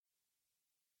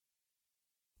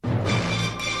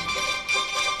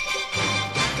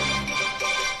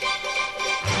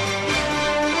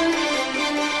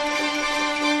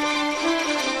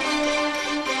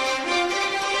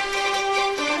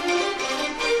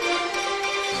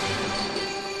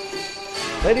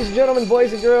Ladies and gentlemen,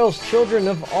 boys and girls, children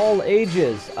of all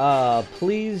ages,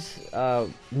 please,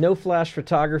 no flash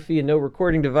photography and no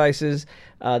recording devices.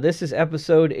 This is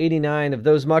episode 89 of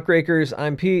Those Muckrakers.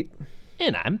 I'm Pete.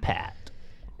 And I'm Pat.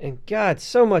 And God,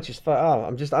 so much is fun.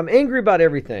 Oh, I'm angry about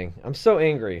everything. I'm so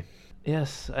angry.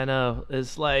 Yes, I know.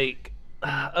 It's like,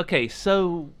 okay,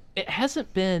 so it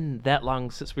hasn't been that long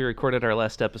since we recorded our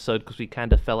last episode because we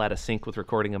kind of fell out of sync with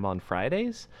recording them on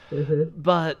Fridays.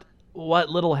 But what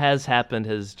little has happened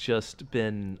has just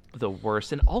been the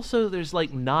worst. And also, there's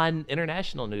like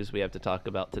non-international news we have to talk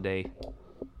about today.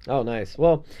 Oh, nice.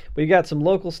 Well, we got some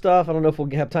local stuff. I don't know if we'll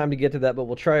have time to get to that, but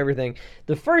we'll try everything.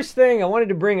 The first thing I wanted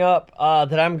to bring up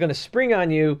that I'm going to spring on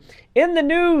you, in the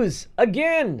news,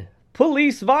 again,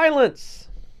 police violence.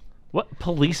 What?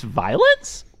 Police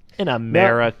violence? In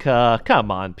America? Come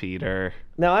on, Peter.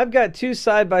 Now, I've got two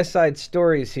side-by-side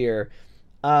stories here.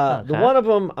 The one of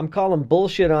them I'm calling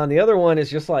bullshit on. The other one is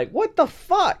just like, what the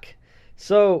fuck?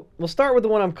 So we'll start with the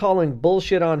one I'm calling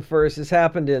bullshit on first. This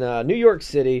happened in New York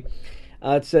City.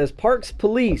 It says, Parks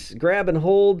police grab and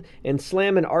hold and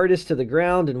slam an artist to the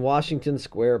ground in Washington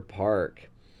Square Park.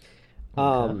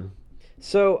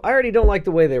 So I already don't like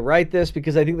the way they write this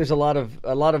because I think there's a lot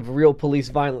of real police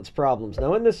violence problems.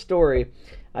 Now in this story,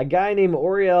 a guy named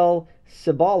Oriel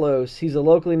Ceballos, he's a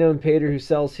locally known painter who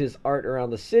sells his art around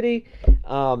the city.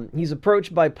 He's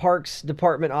approached by Parks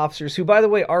Department officers who, by the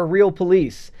way, are real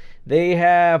police. They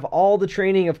have all the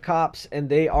training of cops, and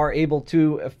they are able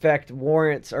to effect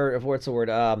warrants, or what's the word,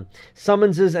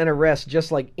 summonses and arrests just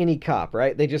like any cop,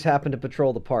 right? They just happen to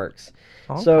patrol the parks.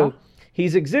 Okay. So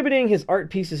he's exhibiting his art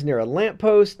pieces near a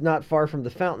lamppost not far from the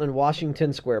fountain in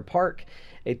Washington Square Park.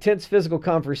 A tense physical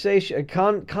confrontation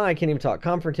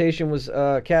was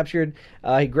captured.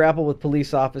 He grappled with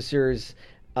police officers,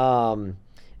 and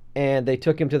they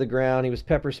took him to the ground. He was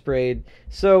pepper sprayed.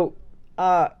 So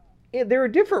there are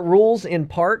different rules in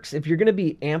parks. If you're going to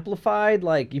be amplified,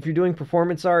 like if you're doing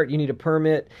performance art, you need a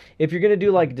permit. If you're going to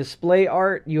do like display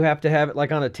art, you have to have it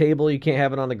like on a table. You can't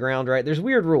have it on the ground, right? There's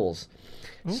weird rules.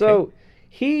 Okay. So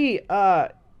he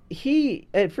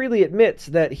freely admits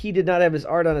that he did not have his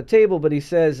art on a table, but he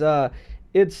says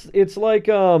it's like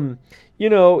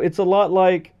it's a lot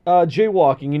like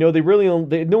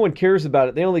jaywalking. No one cares about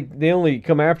it. They only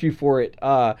come after you for it.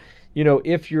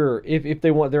 If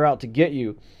they're out to get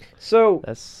you. So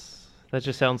that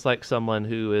just sounds like someone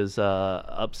who is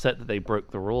upset that they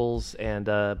broke the rules and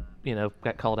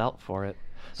got called out for it.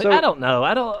 I don't know.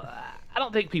 I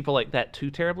don't think people like that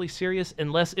too terribly serious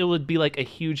unless it would be like a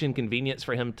huge inconvenience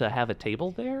for him to have a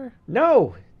table there.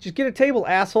 No, just get a table,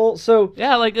 asshole. So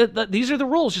yeah, like these are the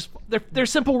rules. Just they're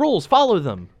simple rules. Follow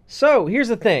them. So here's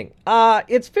the thing.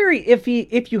 It's very iffy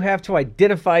if you have to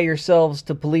identify yourselves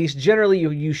to police. Generally,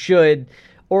 you should,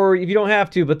 or if you don't have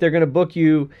to, but they're going to book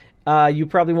you. You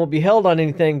probably won't be held on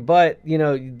anything, but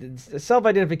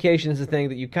self-identification is the thing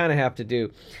that you kind of have to do.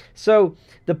 So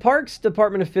the Parks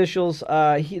Department officials,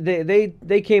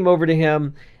 they came over to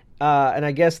him, and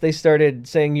I guess they started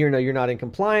saying, you're not in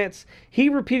compliance. He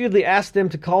repeatedly asked them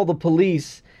to call the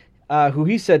police, who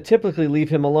he said typically leave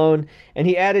him alone, and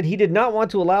he added he did not want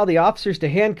to allow the officers to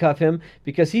handcuff him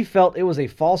because he felt it was a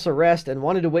false arrest and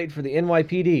wanted to wait for the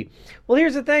NYPD. Well,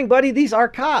 here's the thing, buddy. These are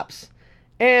cops.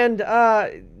 And,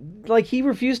 he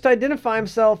refused to identify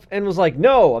himself and was like,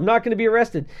 no, I'm not going to be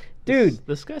arrested. Dude.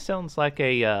 This guy sounds like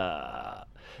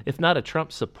if not a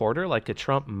Trump supporter, like a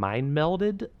Trump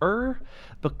mind-melded-er,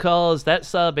 because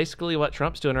that's basically what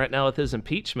Trump's doing right now with his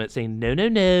impeachment, saying,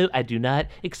 no, I do not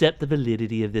accept the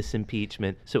validity of this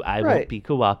impeachment, so I won't be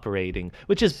cooperating,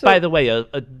 which is, by the way,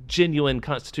 a genuine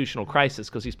constitutional crisis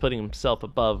because he's putting himself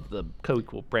above the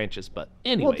co-equal branches. But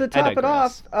anyway, well, to top it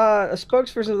off, a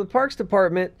spokesperson of the Parks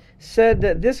Department said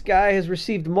that this guy has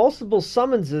received multiple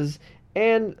summonses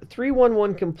and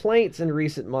 311 complaints in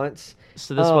recent months.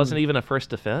 So this wasn't even a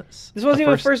first offense? This wasn't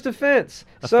even a first offense.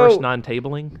 First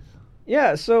non-tabling?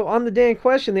 Yeah, so on the day in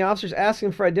question, the officers asked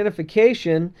him for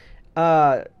identification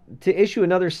to issue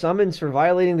another summons for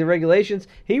violating the regulations.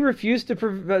 He refused to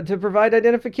provide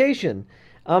identification.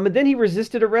 And then he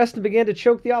resisted arrest and began to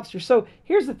choke the officer. So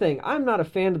here's the thing. I'm not a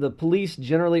fan of the police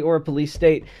generally or a police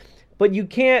state, but you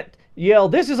can't yell,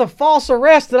 this is a false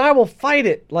arrest and I will fight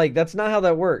it. Like, that's not how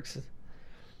that works.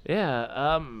 Yeah,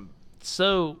 I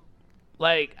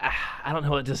don't know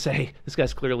what to say. This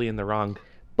guy's clearly in the wrong.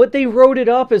 But they wrote it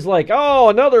up as like, oh,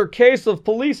 another case of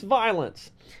police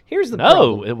violence. Here's the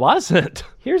problem. No, it wasn't.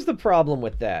 Here's the problem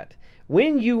with that.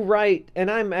 When you write,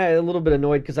 and I'm a little bit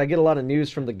annoyed because I get a lot of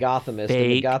news from the Gothamist.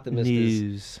 Fake and the Gothamist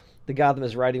news. the Gotham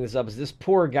is writing this up is this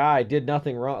poor guy did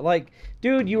nothing wrong. Like,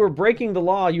 dude, you were breaking the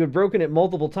law. You had broken it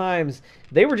multiple times.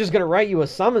 They were just going to write you a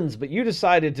summons, but you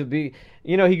decided to be,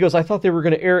 he goes, I thought they were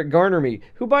going to Eric Garner me,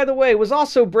 who, by the way, was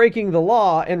also breaking the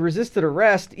law and resisted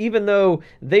arrest, even though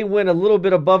they went a little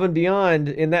bit above and beyond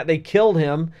in that they killed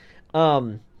him.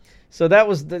 So that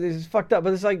was fucked up.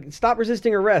 But it's like, stop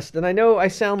resisting arrest. And I know I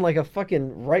sound like a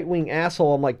fucking right-wing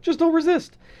asshole. I'm like, just don't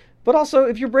resist. But also,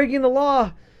 if you're breaking the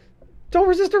law, don't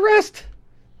resist arrest.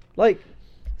 Like,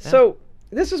 so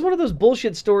this is one of those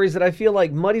bullshit stories that I feel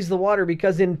like muddies the water,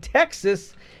 because in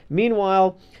Texas,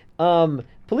 meanwhile,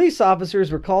 police officers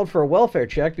were called for a welfare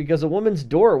check because a woman's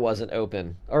door wasn't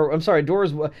open. Or, I'm sorry,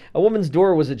 a woman's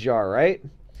door was ajar, right?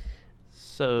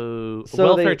 So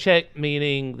welfare check,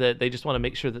 meaning that they just want to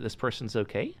make sure that this person's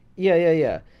okay?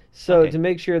 Yeah. So to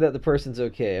make sure that the person's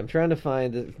okay. I'm trying to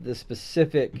find the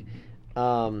specific...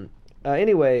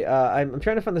 Anyway, I'm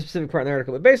trying to find the specific part in the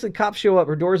article, but basically cops show up,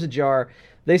 her door's ajar,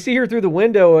 they see her through the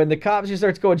window, and the cop just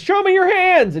starts going, show me your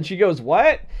hands! And she goes,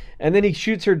 what? And then he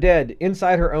shoots her dead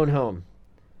inside her own home.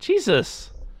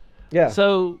 Jesus. Yeah.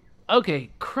 So,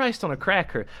 okay, Christ on a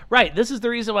cracker. Right, this is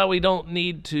the reason why we don't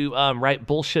need to write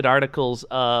bullshit articles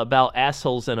about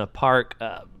assholes in a park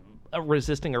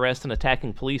resisting arrest and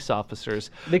attacking police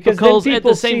officers. Because at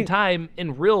the same time,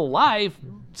 in real life,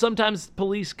 sometimes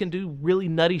police can do really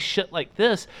nutty shit like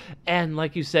this, and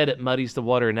like you said, it muddies the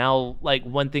water. Now, like,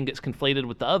 one thing gets conflated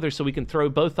with the other, so we can throw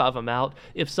both of them out.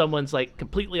 If someone's like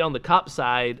completely on the cop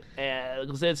side,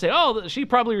 they'd say, oh, she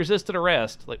probably resisted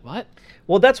arrest. Like, what?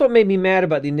 Well, that's what made me mad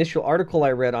about the initial article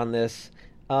I read on this.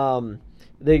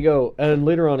 They go, and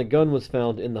later on a gun was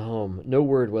found in the home. No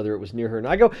word whether it was near her. And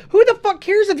I go, who the fuck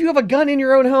cares if you have a gun in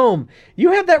your own home?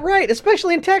 You have that right,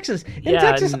 especially in Texas. In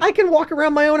Texas, I can walk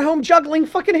around my own home juggling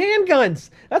fucking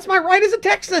handguns. That's my right as a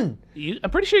Texan.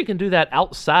 I'm pretty sure you can do that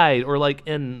outside or like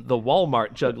in the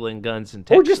Walmart juggling guns in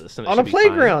Texas. Or just on a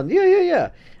playground.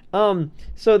 Yeah.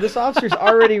 So this officer's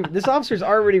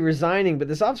already resigning, but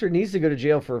this officer needs to go to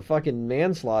jail for fucking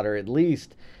manslaughter at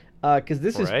least. Because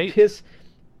this is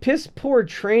piss poor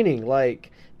training. Like,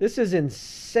 this is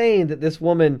insane that this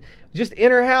woman just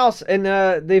in her house, and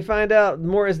they find out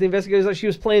more as the investigators, like, she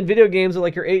was playing video games with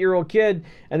like her 8-year-old kid,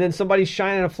 and then somebody's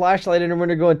shining a flashlight in her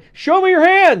window going, show me your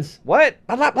hands. What?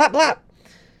 Blah blah blah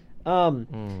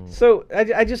blah. So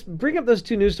I just bring up those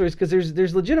two news stories because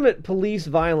there's legitimate police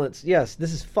violence. Yes,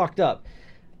 this is fucked up.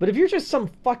 But if you're just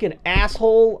some fucking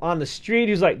asshole on the street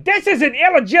who's like, this is an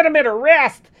illegitimate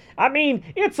arrest, I mean,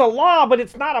 it's a law, but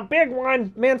it's not a big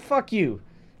one. Man, fuck you.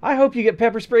 I hope you get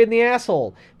pepper sprayed in the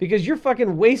asshole, because you're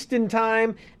fucking wasting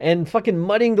time and fucking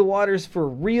muddying the waters for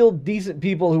real decent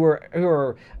people who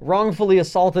are wrongfully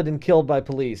assaulted and killed by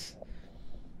police.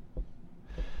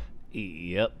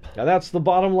 Yep. Now that's the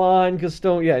bottom line, because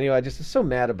anyway, I just so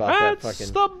mad about that fucking...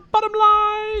 That's the bottom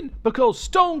line, because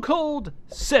Stone Cold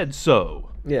said so.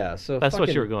 Yeah, so that's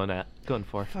what you were going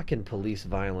for. Fucking police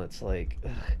violence, like...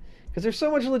 Because there's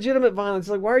so much legitimate violence.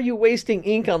 Like, why are you wasting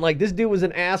ink on, like, this dude was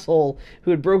an asshole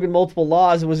who had broken multiple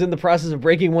laws and was in the process of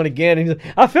breaking one again, and he's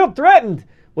like, I felt threatened.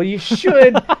 Well, you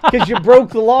should, because you broke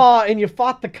the law and you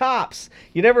fought the cops.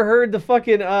 You never heard the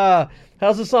fucking,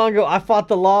 how's the song go? I fought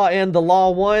the law and the law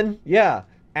won? Yeah,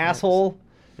 asshole.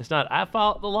 It's not, I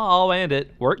fought the law and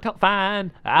it worked out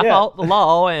fine. I fought the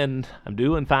law and I'm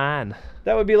doing fine.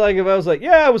 That would be like if I was like,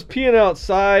 I was peeing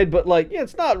outside, but like,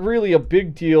 it's not really a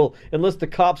big deal unless the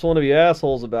cops want to be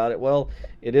assholes about it. Well,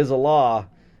 it is a law.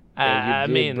 I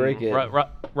mean, break it.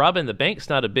 Robbing the bank's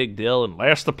not a big deal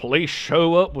unless the police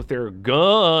show up with their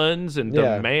guns and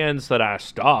demands that I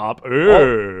stop.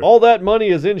 All that money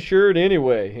is insured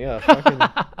anyway. Yeah, fucking...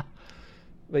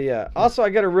 But yeah, also I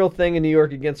got a real thing in New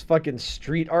York against fucking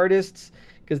street artists,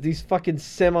 because these fucking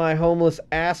semi-homeless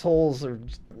assholes are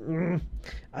just...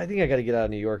 I think I got to get out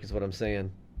of New York is what I'm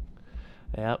saying.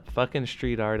 Yep, fucking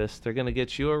street artists. They're going to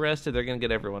get you arrested. They're going to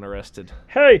get everyone arrested.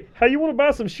 Hey, you want to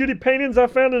buy some shitty paintings I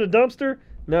found in a dumpster?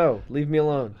 No, leave me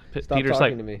alone. Stop Peter's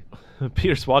talking to me.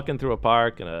 Peter's walking through a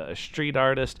park, and a street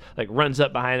artist like runs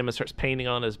up behind him and starts painting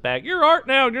on his back. Your art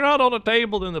now, you're not on a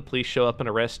table. Then the police show up and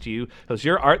arrest you because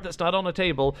your art that's not on a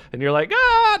table, and you're like,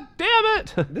 ah, damn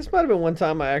it. This might have been one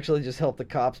time I actually just helped the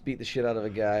cops beat the shit out of a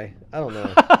guy. I don't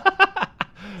know.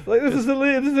 Like, this is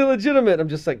illegitimate. I'm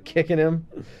just like kicking him.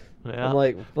 Yeah. I'm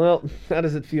like, well, how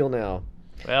does it feel now?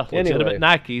 Well, legitimate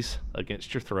Nikes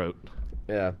against your throat.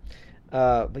 Yeah.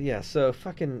 But yeah, so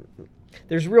fucking...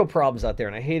 There's real problems out there,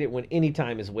 and I hate it when any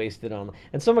time is wasted on them.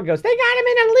 And someone goes, they got him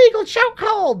in a legal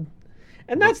chokehold!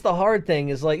 And that's the hard thing,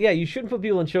 is like, you shouldn't put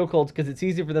people in chokeholds because it's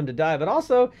easy for them to die. But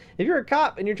also, if you're a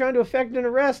cop and you're trying to effect an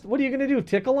arrest, what are you going to do,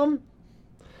 tickle them?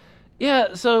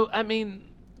 Yeah, so, I mean...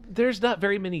 there's not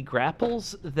very many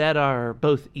grapples that are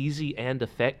both easy and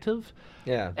effective.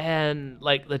 Yeah. And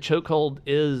like the chokehold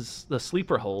is the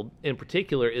sleeper hold in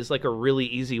particular is like a really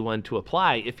easy one to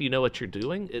apply if you know what you're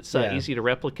doing. It's easy to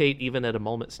replicate even at a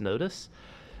moment's notice.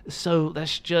 So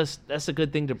that's a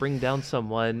good thing to bring down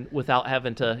someone without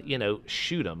having to,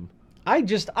 shoot them.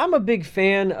 I'm a big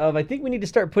fan of, I think we need to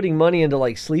start putting money into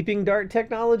like sleeping dart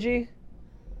technology.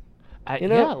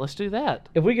 Yeah, let's do that.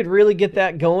 If we could really get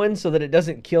that going so that it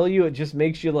doesn't kill you, it just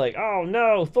makes you like, oh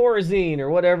no, Thorazine or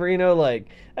whatever, like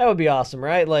that would be awesome,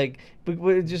 right? Like,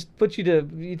 it just puts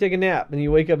you take a nap and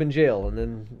you wake up in jail and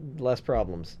then less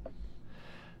problems.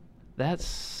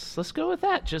 Let's go with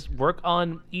that. Just work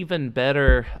on even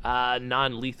better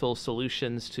non-lethal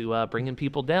solutions to bringing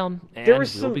people down, and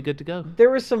we'll be good to go. There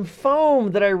was some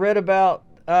foam that I read about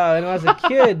when I was a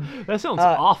kid. That sounds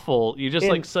awful. You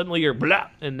just suddenly you're blah,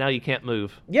 and now you can't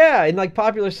move. Yeah, in like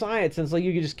Popular Science, and it's like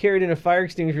you could just carry it in a fire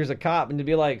extinguisher as a cop and to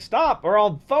be like, stop or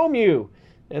I'll foam you.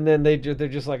 And then they're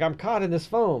just like, I'm caught in this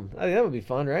foam. I think that would be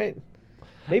fun, right?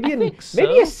 Maybe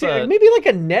maybe like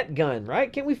a net gun,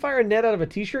 right? Can't we fire a net out of a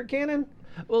t-shirt cannon?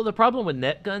 Well, the problem with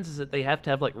net guns is that they have to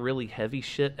have like really heavy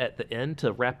shit at the end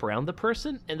to wrap around the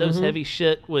person, and those heavy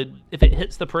shit would, if it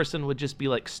hits the person, would just be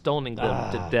like stoning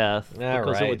them to death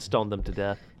because it would stone them to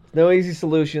death. No easy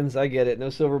solutions. I get it. No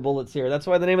silver bullets here. That's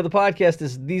why the name of the podcast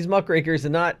is These Muckrakers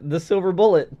and not The Silver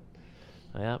Bullet.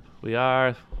 Yep, we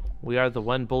are the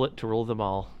one bullet to rule them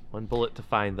all. One bullet to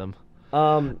find them.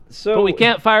 But we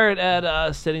can't fire it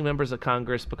at sitting members of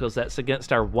Congress because that's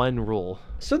against our one rule.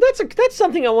 So that's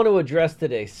something I want to address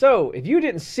today. So if you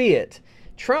didn't see it,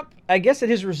 Trump, I guess at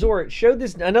his resort, showed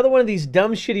another one of these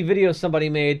dumb, shitty videos somebody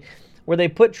made where they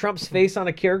put Trump's face on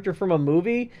a character from a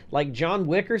movie, like John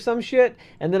Wick or some shit,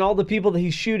 and then all the people that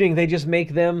he's shooting, they just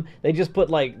put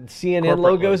like CNN Corporate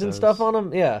logos and stuff on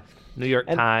them. Yeah. New York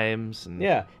Times. And...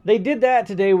 Yeah, they did that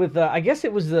today with, I guess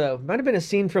it was might have been a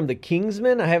scene from The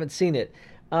Kingsman. I haven't seen it.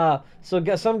 So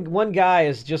one guy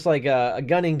is just like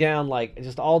gunning down like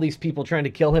just all these people trying to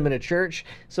kill him in a church.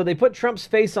 So they put Trump's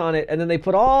face on it, and then they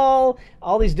put all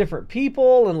these different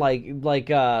people and like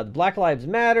Black Lives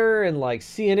Matter and like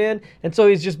CNN. And so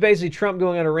he's just basically Trump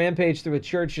going on a rampage through a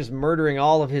church, just murdering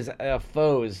all of his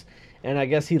foes. And I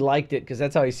guess he liked it because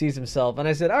that's how he sees himself. And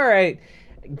I said, all right.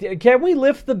 Can we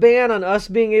lift the ban on us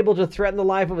being able to threaten the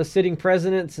life of a sitting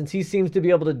president since he seems to be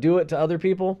able to do it to other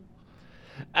people?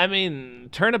 I mean,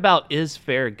 turnabout is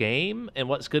fair game, and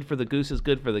what's good for the goose is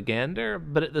good for the gander,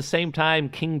 but at the same time,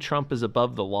 King Trump is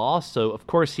above the law, so of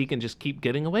course he can just keep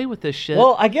getting away with this shit.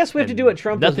 Well, I guess we have to do what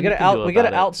Trump does. We got to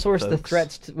outsource the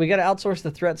threats. We got to outsource the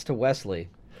threats to Wesley.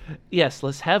 Yes,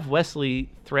 let's have Wesley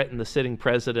threaten the sitting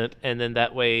president, and then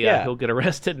that way he'll get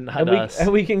arrested and not us.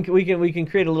 And we can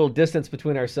create a little distance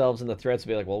between ourselves and the threats.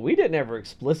 Be like, well, we didn't ever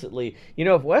explicitly,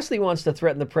 if Wesley wants to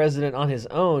threaten the president on his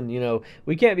own,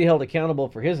 we can't be held accountable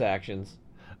for his actions.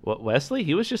 What, Wesley?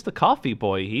 He was just a coffee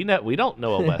boy. We don't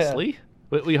know a Wesley.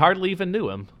 we hardly even knew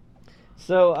him.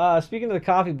 So, speaking of the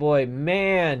coffee boy,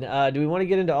 man, do we want to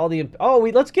get into all the...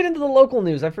 let's get into the local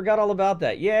news. I forgot all about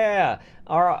that. Yeah,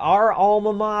 our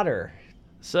alma mater.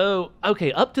 So,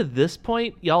 okay, up to this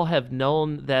point, y'all have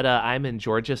known that I'm in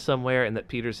Georgia somewhere and that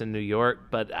Peter's in New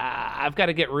York, but I've got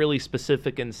to get really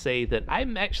specific and say that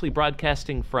I'm actually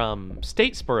broadcasting from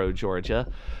Statesboro, Georgia,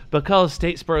 because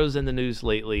Statesboro's in the news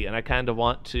lately, and I kind of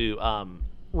want to...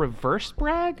 reverse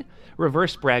brag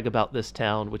about this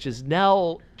town, which is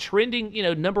now trending,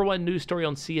 number one news story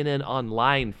on CNN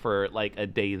online for like a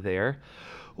day there,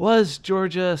 was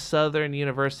Georgia Southern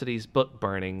University's book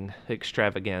burning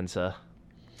extravaganza.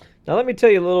 Now let me tell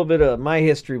you a little bit of my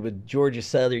history with Georgia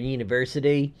Southern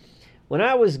University. When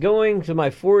I was going to my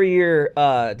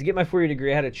to get my 4-year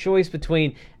degree, I had a choice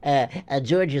between a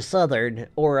Georgia Southern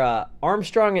or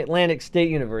Armstrong Atlantic State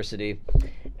University.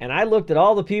 And I looked at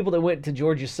all the people that went to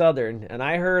Georgia Southern, and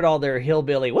I heard all their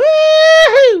hillbilly,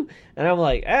 woo! And I'm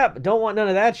like, don't want none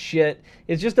of that shit.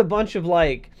 It's just a bunch of,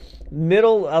 like,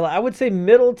 middle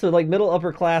to, like, middle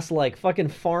upper class, like, fucking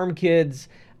farm kids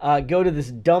go to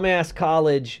this dumbass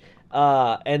college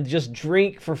and just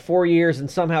drink for 4 years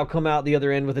and somehow come out the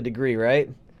other end with a degree, right?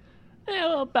 Yeah,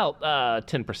 well, about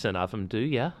 10% of them do,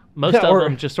 yeah. Most of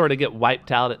them just sort of get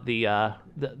wiped out at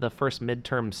the first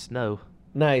midterm snow.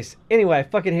 Nice. Anyway, I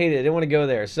fucking hated it. I didn't want to go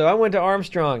there. So I went to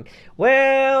Armstrong.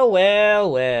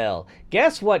 Well.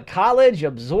 Guess what college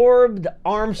absorbed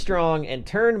Armstrong and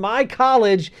turned my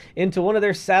college into one of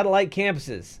their satellite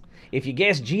campuses? If you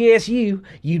guessed GSU,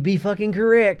 you'd be fucking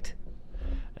correct.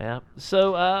 Yeah.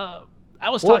 So, I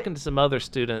was talking to some other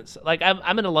students. Like,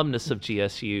 I'm an alumnus of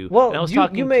GSU. Well, and I was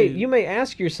you may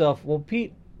ask yourself, well,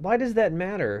 Pete, why does that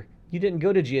matter? You didn't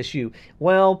go to GSU.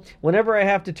 Well, whenever I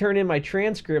have to turn in my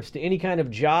transcripts to any kind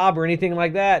of job or anything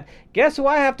like that, guess who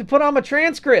I have to put on my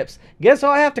transcripts? Guess who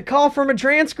I have to call for my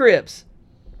transcripts?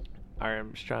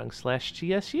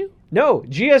 Armstrong/GSU? No,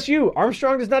 GSU.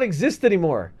 Armstrong does not exist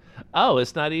anymore. Oh,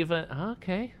 it's not even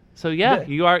okay. So yeah,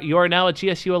 you are now a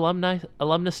GSU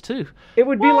alumnus too. It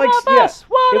would be One like of us,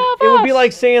 one of it would be us.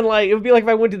 like saying like it would be like if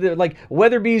I went to the like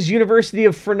Weatherby's University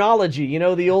of Phrenology, you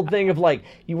know, the old thing of like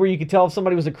where you could tell if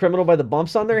somebody was a criminal by the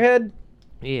bumps on their head.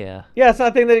 Yeah. Yeah, it's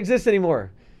not a thing that exists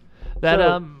anymore. That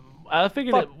So, I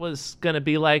figured fuck. it was gonna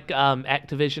be like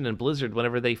Activision and Blizzard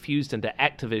whenever they fused into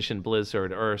Activision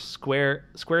Blizzard, or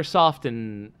SquareSoft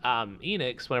and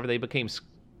Enix whenever they became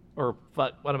or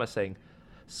fuck, what am I saying?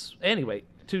 Anyway,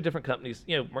 two different companies.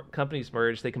 Companies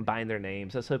merged. They combined their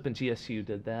names. I was hoping GSU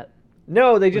did that.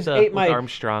 No, they just ate With my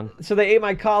Armstrong. so they ate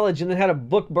my college and then had a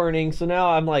book burning. So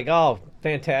now I'm like, oh,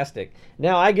 fantastic.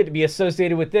 Now I get to be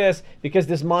associated with this because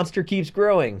this monster keeps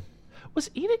growing. Was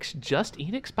Enix just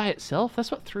Enix by itself?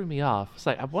 That's what threw me off. It's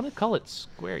like, I want to call it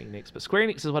Square Enix, but Square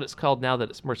Enix is what it's called now that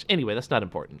it's merged. Anyway, that's not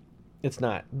important. It's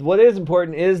not. What is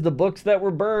important is the books that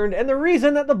were burned and the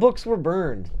reason that the books were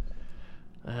burned.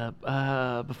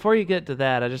 Before you get to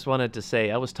that, I just wanted to say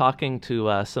I was talking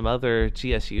to some other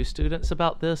GSU students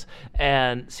about this,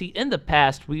 and see, in the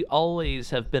past, we always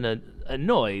have been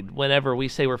annoyed whenever we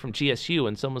say we're from GSU,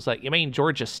 and someone's like, "You mean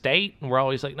Georgia State?" And we're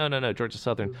always like, "No, Georgia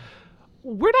Southern."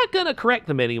 We're not gonna correct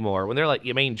them anymore when they're like,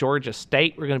 "You mean Georgia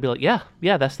State?" We're gonna be like,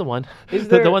 "Yeah, that's the one." Is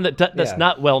The there- one that's yeah.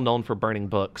 not well known for burning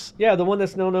books. Yeah, the one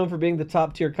that's known for being the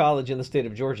top tier college in the state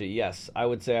of Georgia. Yes, I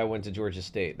would say I went to Georgia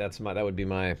State. That would be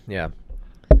my yeah.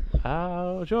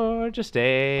 Oh, Georgia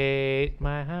State,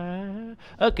 my high.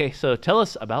 Okay, so tell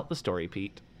us about the story,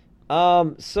 Pete.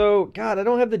 So God, I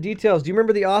don't have the details. Do you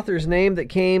remember the author's name that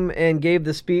came and gave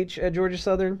the speech at Georgia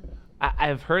Southern?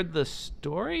 I've heard the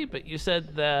story, but you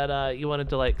said that you wanted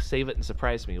to like save it and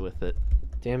surprise me with it.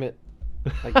 Damn it!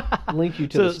 I link you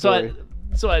to the story.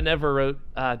 So I never wrote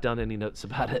down any notes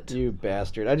about it. You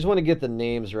bastard. I just want to get the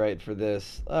names right for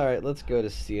this. All right, let's go to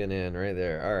CNN right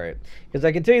there. All right. Because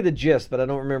I can tell you the gist, but I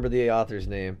don't remember the author's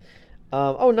name.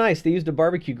 Oh, nice. They used a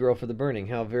barbecue grill for the burning.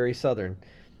 How very Southern.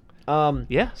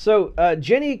 Yeah. So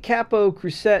Jenny Capo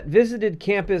Crusette visited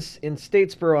campus in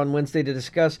Statesboro on Wednesday to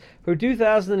discuss her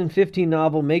 2015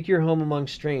 novel, Make Your Home Among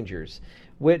Strangers,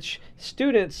 which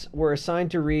students were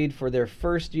assigned to read for their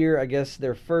first year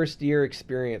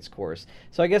experience course.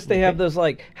 So I guess they have those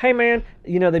like, hey man,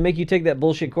 they make you take that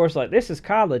bullshit course like, this is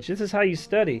college, this is how you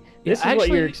study, this is what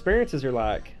your experiences are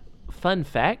like. Fun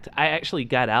fact, I actually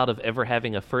got out of ever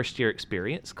having a first year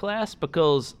experience class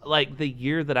because like the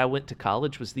year that I went to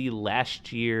college was the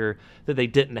last year that they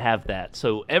didn't have that.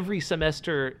 So every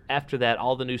semester after that,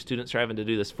 all the new students are having to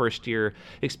do this first year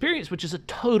experience, which is a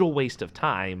total waste of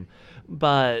time.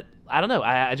 But I don't know,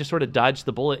 I just sort of dodged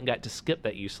the bullet and got to skip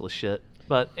that useless shit.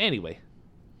 But anyway.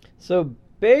 So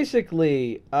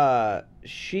basically,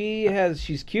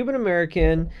 she's Cuban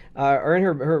American, or in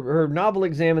her novel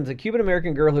examines a Cuban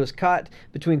American girl who is caught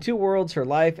between two worlds: her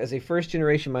life as a first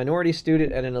generation minority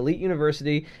student at an elite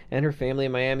university, and her family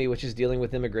in Miami, which is dealing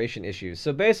with immigration issues.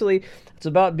 So basically, it's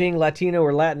about being Latino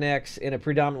or Latinx in a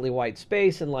predominantly white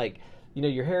space, and like,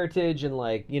 your heritage, and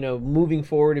like, moving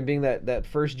forward and being that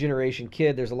first generation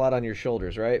kid. There's a lot on your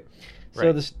shoulders, right? So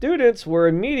Right. the students were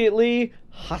immediately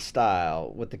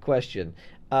hostile with the question.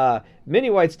 Many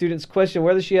white students questioned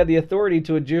whether she had the authority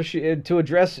to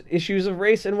address issues of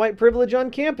race and white privilege on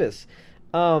campus.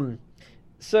 So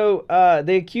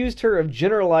they accused her of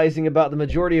generalizing about the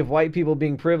majority of white people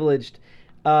being privileged.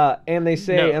 And they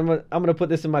say, No. I'm gonna put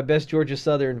this in my best Georgia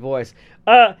Southern voice.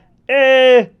 What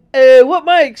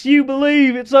makes you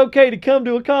believe it's okay to come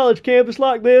to a college campus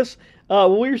like this?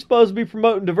 We're supposed to be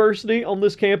promoting diversity on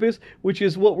this campus, which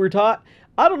is what we're taught.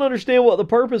 I don't understand what the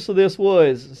purpose of this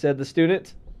was, said the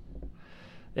student.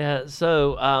 Yeah,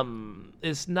 so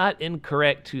it's not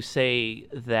incorrect to say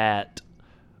that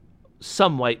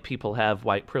some white people have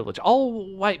white privilege. All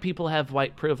white people have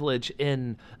white privilege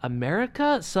in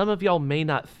America. Some of y'all may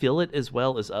not feel it as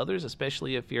well as others,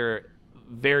 especially if you're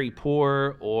very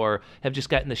poor or have just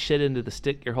gotten the shit into the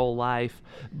stick your whole life.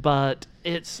 But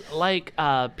it's like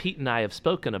Pete and I have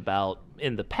spoken about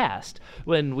in the past.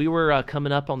 When we were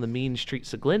coming up on the mean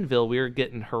streets of Glenville, we were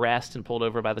getting harassed and pulled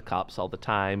over by the cops all the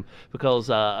time because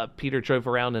Peter drove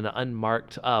around in an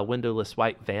unmarked windowless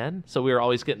white van. So we were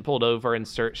always getting pulled over and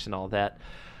searched and all that.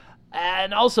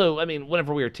 And also, I mean,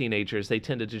 whenever we were teenagers, they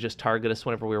tended to just target us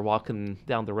whenever we were walking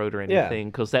down the road or anything,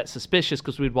 because that's suspicious,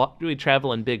 because we'd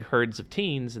travel in big herds of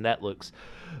teens, and that looks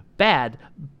bad.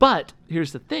 But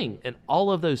here's the thing. In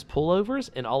all of those pullovers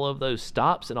and all of those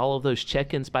stops and all of those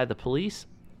check-ins by the police,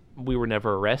 we were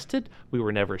never arrested. We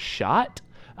were never shot.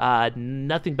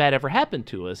 Nothing bad ever happened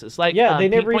to us. It's like they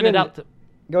Pete never pointed even... out.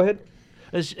 Go ahead.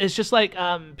 It's just like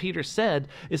Peter said.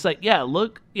 It's like,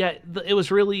 it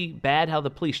was really bad how the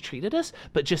police treated us,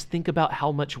 but just think about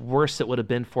how much worse it would have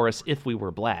been for us if we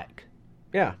were black.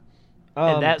 Yeah.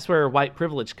 And that's where white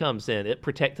privilege comes in. It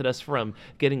protected us from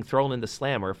getting thrown in the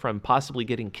slammer, from possibly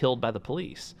getting killed by the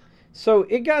police. So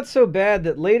it got so bad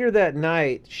that later that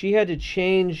night, she had to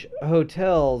change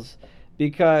hotels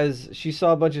because she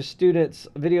saw a bunch of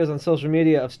videos on social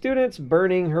media of students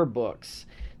burning her books.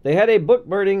 They had a book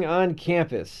burning on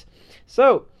campus.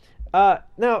 So,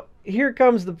 now, here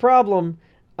comes the problem.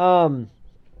 The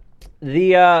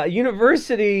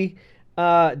university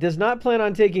does not plan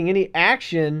on taking any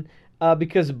action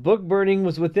because book burning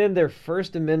was within their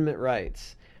First Amendment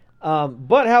rights.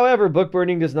 But, however, book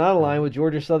burning does not align with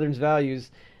Georgia Southern's values.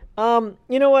 You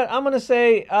know what? I'm going to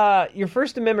say your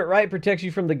First Amendment right protects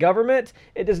you from the government.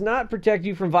 It does not protect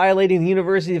you from violating the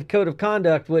University's Code of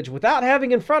Conduct, which, without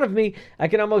having in front of me, I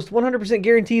can almost 100%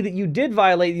 guarantee that you did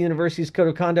violate the University's Code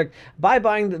of Conduct by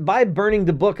burning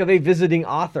the book of a visiting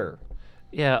author.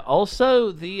 Yeah,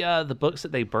 also, the books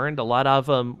that they burned, a lot of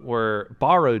them were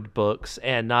borrowed books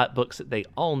and not books that they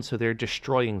own, so they're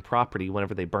destroying property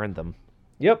whenever they burn them.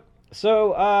 Yep.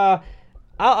 So,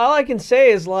 all I can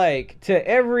say is, like, to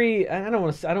every... I don't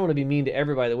want to be mean to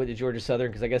everybody that went to Georgia Southern,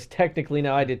 because I guess technically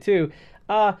now I did too.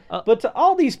 But to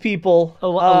all these people... A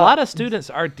lot of students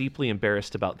are deeply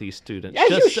embarrassed about these students. As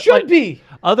you should be!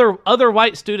 Other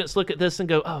white students look at this and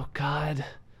go, oh, God...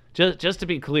 Just to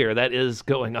be clear, that is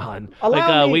going on.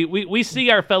 We see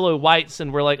our fellow whites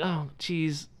and we're like, oh,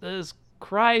 Jesus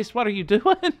Christ, what are you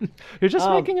doing? You're just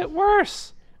making it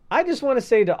worse. I just want to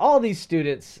say to all these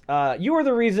students, you are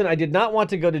the reason I did not want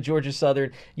to go to Georgia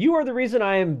Southern. You are the reason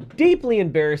I am deeply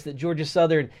embarrassed that Georgia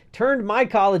Southern turned my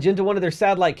college into one of their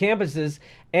satellite campuses.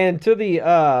 And to the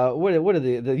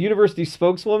the university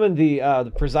spokeswoman,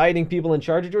 the presiding people in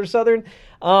charge of Georgia Southern,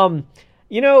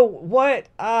 you know what?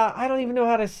 I don't even know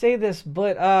how to say this,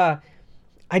 but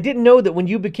I didn't know that when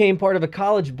you became part of a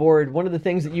college board, one of the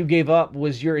things that you gave up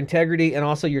was your integrity and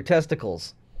also your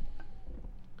testicles.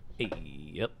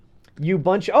 Yep. And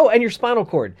your spinal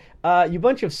cord. You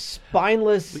bunch of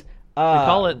spineless. We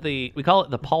call it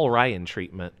the Paul Ryan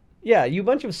treatment. Yeah, you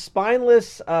bunch of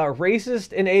spineless,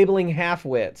 racist, enabling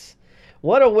half-wits.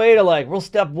 What a way to, like,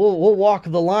 we'll walk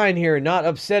the line here and not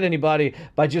upset anybody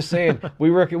by just saying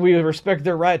we respect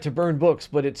their right to burn books,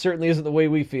 but it certainly isn't the way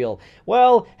we feel.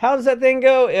 Well, how does that thing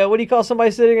go? What do you call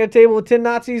somebody sitting at a table with 10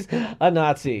 Nazis? A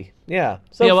Nazi. Yeah.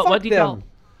 So yeah, fuck what do you them.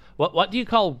 What do you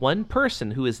call one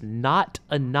person who is not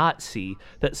a Nazi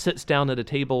that sits down at a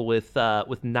table with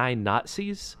 9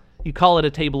 Nazis? You call it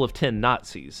a table of 10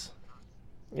 Nazis.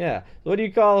 Yeah. What do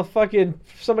you call a fucking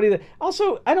somebody that...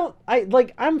 Also,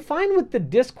 I'm fine with the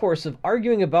discourse of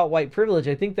arguing about white privilege.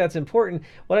 I think that's important.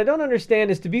 What I don't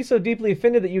understand is to be so deeply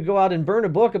offended that you go out and burn a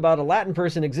book about a Latin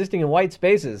person existing in white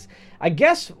spaces. I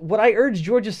guess what I urge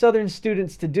Georgia Southern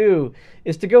students to do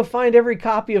is to go find every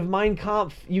copy of Mein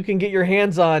Kampf you can get your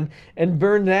hands on and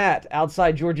burn that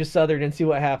outside Georgia Southern and see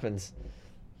what happens.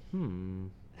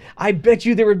 I bet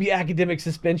you there would be academic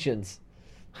suspensions.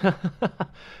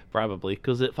 Probably,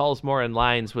 because it falls more in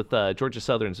lines with Georgia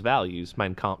Southern's values,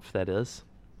 Mein Kampf, that is.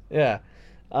 Yeah.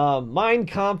 Mein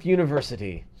Kampf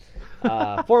University.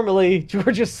 Formerly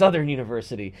Georgia Southern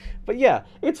University. But yeah,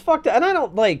 it's fucked up. And I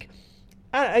don't like...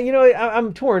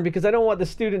 I'm torn because I don't want the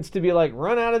students to be like,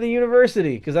 run out of the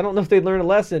university, because I don't know if they'd learn a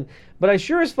lesson. But I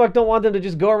sure as fuck don't want them to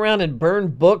just go around and burn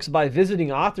books by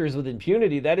visiting authors with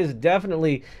impunity. That is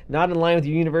definitely not in line with the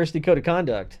University Code of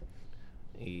Conduct.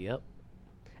 Yep.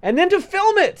 And then to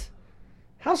film it!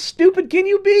 How stupid can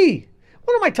you be?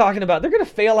 What am I talking about? They're going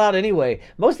to fail out anyway.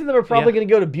 Most of them are probably going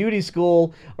to go to beauty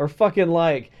school or fucking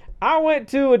like, I went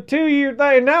to a 2-year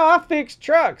thing, now I fix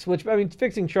trucks. Which, I mean,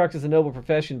 fixing trucks is a noble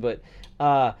profession, but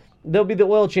they'll be the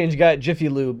oil change guy at Jiffy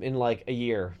Lube in like a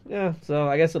year. Yeah, so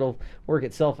I guess it'll work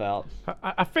itself out.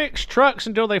 I fixed trucks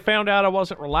until they found out I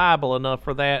wasn't reliable enough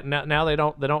for that. Now they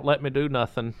don't let me do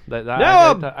nothing. I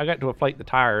got to inflate the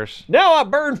tires. Now I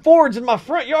burn Fords in my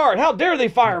front yard. How dare they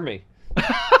fire me?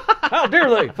 How dare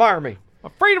they fire me? My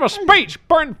freedom of speech,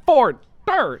 burn Ford,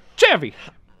 Chevy.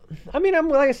 I mean, I'm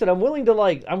like I said, I'm willing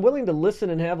to listen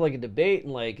and have like a debate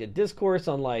and like a discourse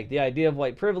on like the idea of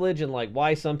white privilege and like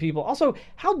why some people. Also,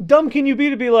 how dumb can you be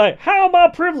to be like, how am I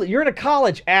privileged? You're in a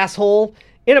college, asshole,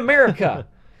 in America.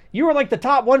 You are like the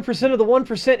top 1% of the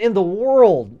 1% in the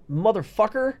world,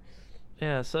 motherfucker.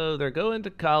 Yeah, so they're going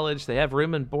to college. They have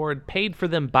room and board paid for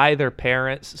them by their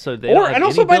parents, so they don't have and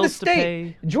also any by the bills to state.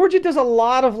 pay. Georgia does a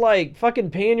lot of like fucking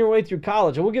paying your way through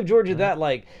college. And we'll give Georgia that,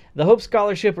 like the Hope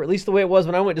Scholarship, or at least the way it was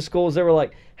when I went to schools. They were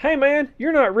like, hey man,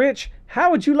 you're not rich.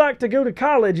 How would you like to go to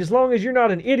college as long as you're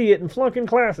not an idiot and flunking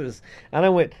classes? And I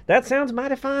went, that sounds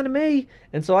mighty fine to me.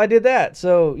 And so I did that.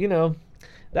 So,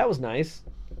 that was nice.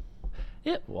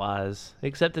 It was,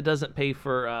 except it doesn't pay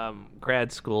for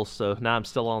grad school, so now I'm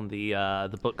still on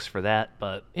the books for that.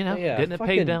 But getting it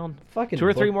paid down, 2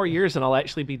 or 3 more years, and I'll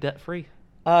actually be debt free.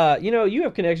 You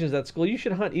have connections at school. You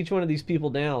should hunt each one of these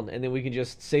people down, and then we can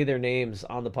just say their names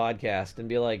on the podcast and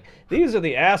be like, "These are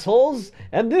the assholes,"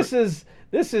 and this is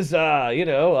a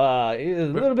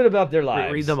little bit about their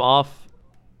lives. Read them off.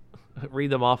 Read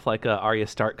them off like Arya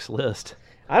Stark's list.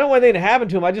 I don't want anything to happen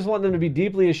to them. I just want them to be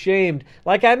deeply ashamed.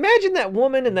 Like, I imagine that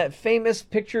woman in that famous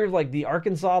picture of, like, the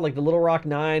Arkansas, like, the Little Rock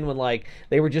Nine, when, like,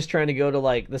 they were just trying to go to,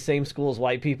 like, the same school as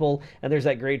white people, and there's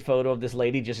that great photo of this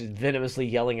lady just venomously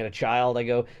yelling at a child. I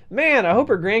go, man, I hope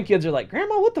her grandkids are like,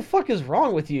 Grandma, what the fuck is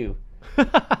wrong with you?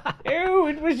 Oh,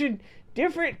 it was a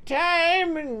different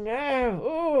time, and,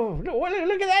 look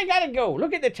at that, I gotta go.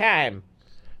 Look at the time.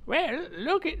 Well,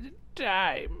 look at the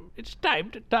time. It's time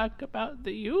to talk about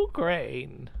the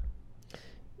Ukraine.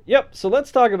 Yep, so let's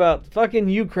talk about fucking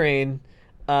Ukraine.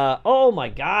 Oh my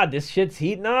god, this shit's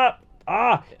heating up.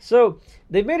 So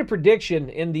they've made a prediction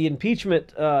in the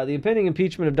impeachment, the impending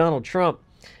impeachment of Donald Trump,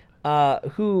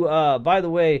 who, by the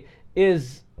way,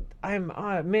 is...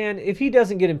 man, if he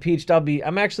doesn't get impeached, I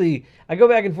go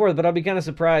back and forth, but I'll be kind of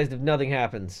surprised if nothing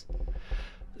happens.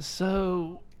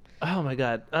 So, oh my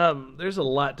god, there's a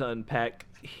lot to unpack.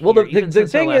 Well, the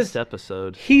thing is,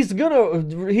 episode. he's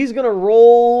gonna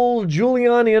roll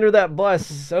Giuliani under that bus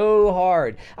so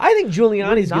hard. I think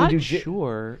Giuliani's gonna do.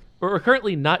 Sure. We're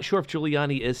currently not sure if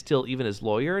Giuliani is still even his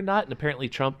lawyer or not, and apparently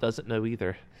Trump doesn't know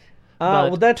either.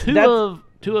 Well, that's two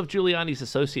of Giuliani's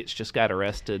associates just got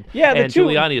arrested. Yeah, and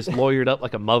Giuliani is lawyered up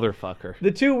like a motherfucker. The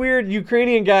 2 weird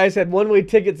Ukrainian guys had one-way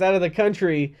tickets out of the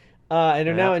country, and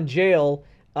are now in jail.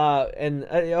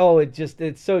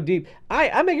 It's so deep.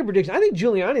 I make a prediction. I think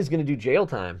Giuliani's going to do jail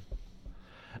time.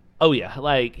 Oh yeah,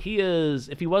 like he is.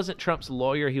 If he wasn't Trump's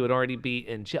lawyer, he would already be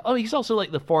in jail. Oh, he's also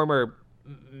like the former,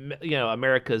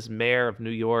 America's mayor of New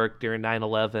York during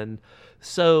 9/11.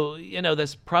 So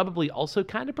that's probably also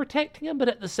kind of protecting him. But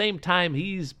at the same time,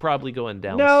 he's probably going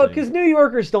down. No, because New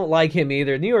Yorkers don't like him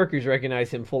either. New Yorkers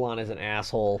recognize him full on as an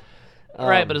asshole.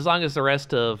 Right, but as long as the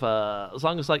rest of, as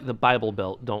long as like the Bible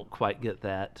Belt don't quite get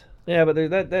that. Yeah, but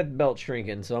that belt's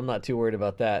shrinking, so I'm not too worried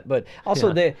about that. But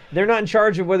also, they're not in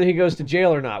charge of whether he goes to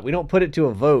jail or not. We don't put it to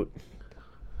a vote.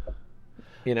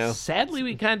 Sadly,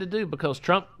 we kind of do because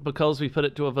we put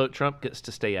it to a vote, Trump gets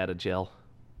to stay out of jail.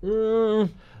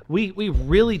 We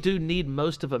really do need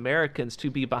most of Americans to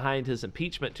be behind his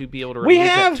impeachment to be able to remove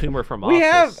that tumor from office. We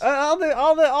have all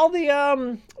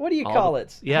the what do you call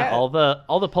it? Yeah, all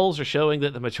the polls are showing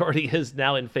that the majority is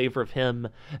now in favor of him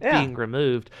being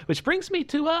removed. Which brings me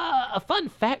to a fun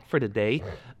fact for today.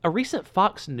 A recent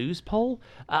Fox News poll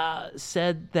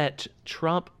said that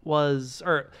Trump was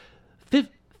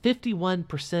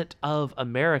 51% of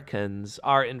Americans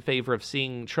are in favor of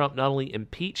seeing Trump not only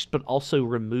impeached, but also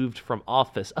removed from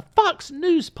office. A Fox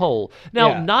News poll.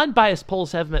 Now, non-biased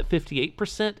polls have him at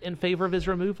 58% in favor of his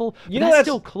removal. That's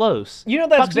still close. That's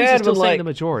Fox bad. News is still saying the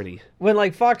majority. When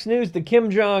like Fox News, the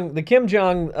Kim Jong,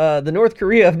 the North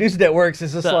Korea of news networks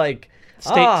is just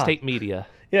state media.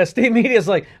 Yeah, state media is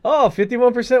like,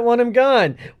 51% want him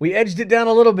gone. We edged it down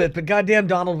a little bit, but goddamn,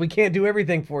 Donald, we can't do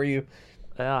everything for you.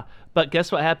 Yeah. But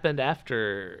guess what happened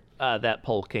after that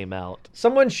poll came out?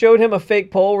 Someone showed him a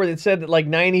fake poll where it said that like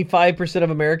 95% of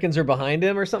Americans are behind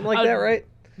him or something like that, right?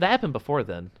 That happened before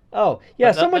then. Oh,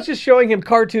 yeah, someone's just showing him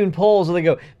cartoon polls and they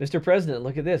go, Mr. President,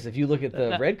 look at this. If you look at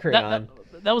the red crayon...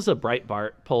 That was a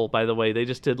Breitbart poll, by the way. They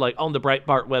just did like on the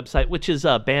Breitbart website, which is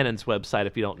Bannon's website,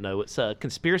 if you don't know. It's a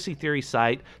conspiracy theory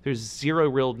site. There's zero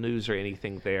real news or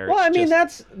anything there. Well,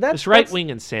 that's right-wing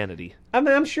insanity.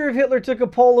 I'm sure if Hitler took a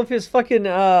poll of his fucking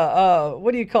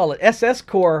what do you call it, SS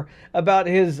Corps about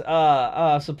his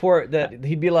support, that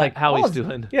he'd be like, how he's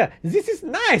doing. Yeah, this is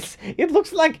nice. It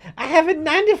looks like I have a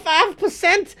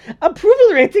 95%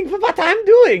 approval rating for what I'm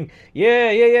doing.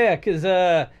 Yeah, because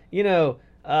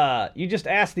you just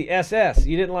asked the SS.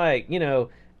 You didn't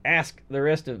ask the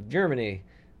rest of Germany.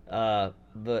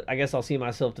 But I guess I'll see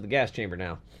myself to the gas chamber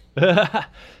now.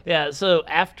 Yeah, so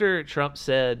after Trump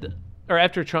saw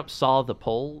the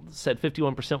poll, said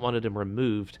 51% wanted him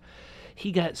removed,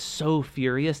 he got so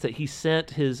furious that he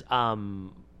sent his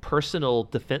personal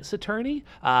defense attorney,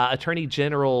 Attorney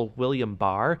General William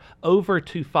Barr, over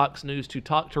to Fox News to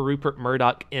talk to Rupert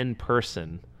Murdoch in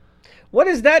person. What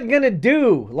is that gonna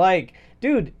do? Like,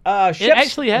 dude, It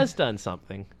actually has done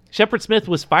something. Shepard Smith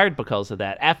was fired because of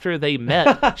that. After they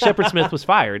met, Shepard Smith was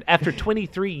fired after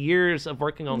 23 years of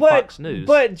working on Fox News.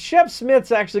 But Shep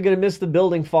Smith's actually going to miss the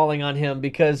building falling on him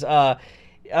because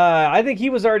I think he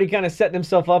was already kind of setting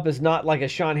himself up as not like a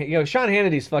Sean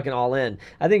Hannity's fucking all in.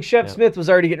 I think Shep Smith was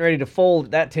already getting ready to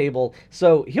fold that table,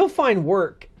 so he'll find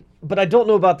work. But I don't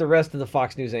know about the rest of the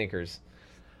Fox News anchors.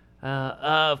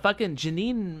 Fucking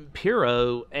Jeanine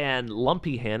Pirro and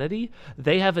Lumpy Hannity,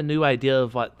 they have a new idea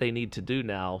of what they need to do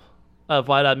now, of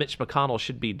what Mitch McConnell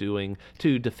should be doing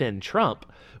to defend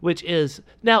Trump, which is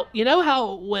now, you know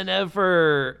how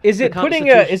whenever is it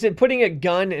putting a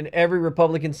gun in every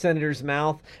Republican senator's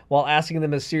mouth while asking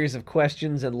them a series of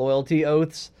questions and loyalty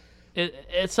oaths?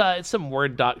 It's some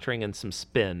word doctoring and some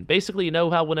spin. Basically, you know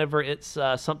how whenever it's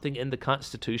something in the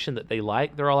Constitution that they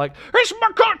like, they're all like, "It's my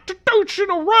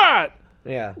constitutional right."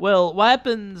 Yeah. Well, what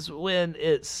happens when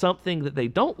it's something that they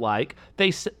don't like?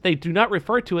 They do not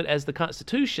refer to it as the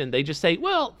Constitution. They just say,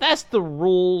 "Well, that's the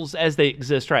rules as they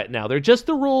exist right now. They're just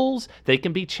the rules. They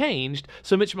can be changed."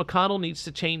 So Mitch McConnell needs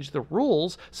to change the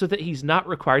rules so that he's not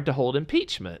required to hold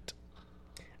impeachment.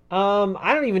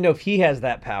 I don't even know if he has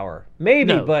that power.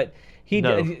 Maybe, No. but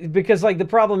because like the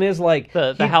problem is like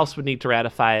the House would need to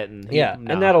ratify it, and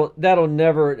and that'll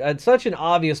never. Such an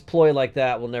obvious ploy like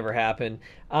that will never happen.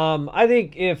 I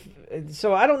think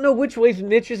I don't know which way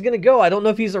Mitch is going to go. I don't know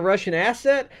if he's a Russian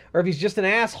asset or if he's just an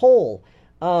asshole.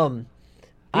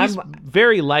 He's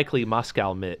very likely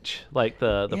Moscow Mitch, like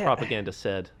the propaganda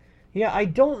said. Yeah, I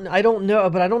don't know,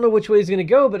 but I don't know which way he's going to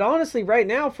go. But honestly, right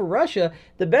now for Russia,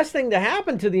 the best thing to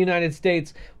happen to the United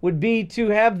States would be to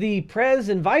have the pres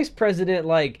and vice president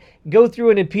like go through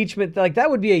an impeachment. Like that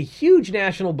would be a huge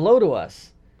national blow to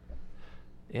us.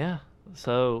 Yeah.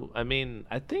 So I mean,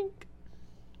 I think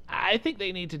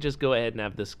they need to just go ahead and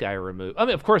have this guy removed. I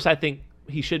mean, of course, I think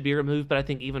he should be removed, but I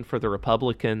think even for the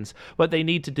Republicans, what they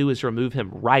need to do is remove him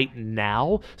right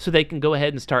now so they can go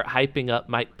ahead and start hyping up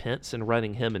Mike Pence and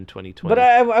running him in 2020. But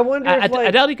I wonder if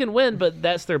I doubt he can win, but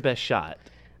that's their best shot.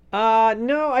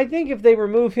 No, I think if they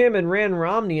remove him and ran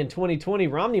Romney in 2020,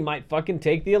 Romney might fucking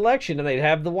take the election and they'd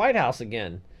have the White House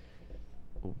again.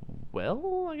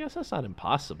 Well, I guess that's not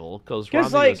impossible because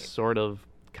Romney was sort of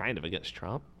kind of against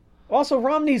Trump. Also,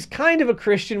 Romney's kind of a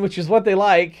Christian, which is what they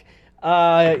like. You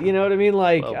know what I mean?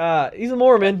 Like, he's a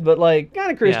Mormon, but like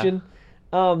kind of Christian.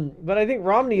 Yeah. But I think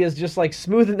Romney is just like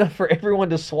smooth enough for everyone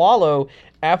to swallow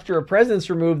after a president's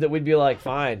removed that we'd be like,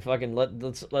 fine, fucking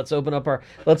let's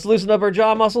loosen up our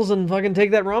jaw muscles and fucking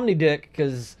take that Romney dick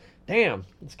because damn,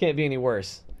 this can't be any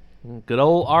worse. Good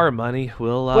old R money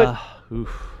will.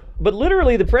 But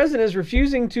literally, the president is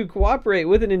refusing to cooperate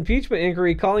with an impeachment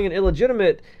inquiry, calling it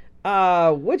illegitimate,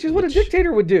 which is what a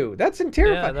dictator would do. That's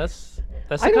terrifying. Yeah,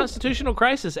 that's a constitutional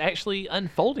crisis actually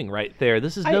unfolding right there.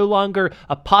 This is no longer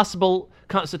a possible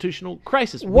constitutional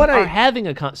crisis. We are having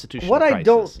a constitutional crisis. What I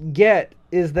don't get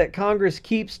is that Congress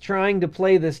keeps trying to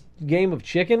play this game of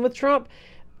chicken with Trump,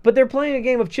 but they're playing a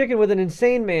game of chicken with an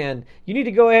insane man. You need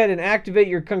to go ahead and activate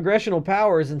your congressional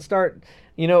powers and start,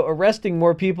 arresting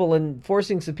more people and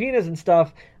forcing subpoenas and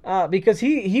stuff, because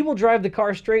he will drive the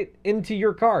car straight into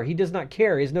your car. He does not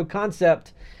care. He has no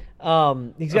concept.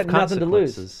 He's got nothing to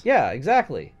lose. Yeah,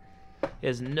 exactly. He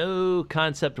has no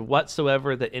concept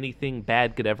whatsoever that anything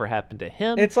bad could ever happen to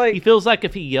him. It's like he feels like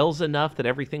if he yells enough that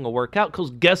everything will work out. Because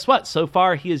guess what? So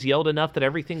far, he has yelled enough that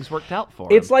everything's worked out for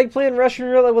him. It's like playing Russian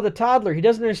roulette with a toddler. He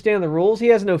doesn't understand the rules. He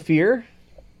has no fear.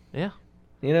 Yeah.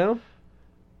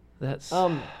 That's.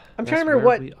 I'm trying to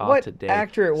remember what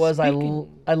actor it was. I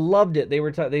loved it.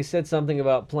 They said something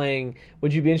about playing.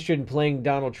 Would you be interested in playing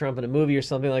Donald Trump in a movie or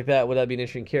something like that? Would that be an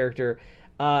interesting character?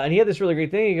 And he had this really great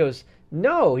thing. He goes,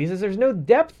 "No," he says, "There's no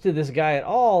depth to this guy at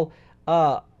all.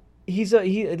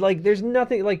 There's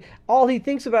nothing. Like all he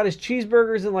thinks about is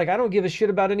cheeseburgers and like I don't give a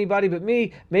shit about anybody but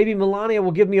me. Maybe Melania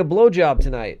will give me a blowjob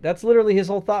tonight. That's literally his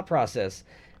whole thought process."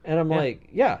 And I'm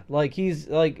like he's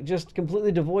like just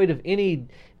completely devoid of any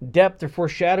depth or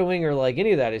foreshadowing or like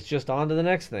any of that. It's just on to the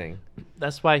next thing.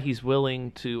 That's why he's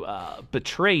willing to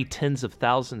betray tens of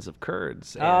thousands of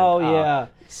Kurds. And,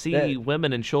 see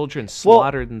women and children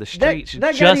slaughtered in the streets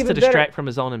just to distract from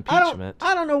his own impeachment.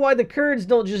 I don't know why the Kurds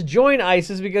don't just join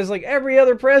ISIS because like every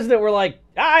other president, we're like,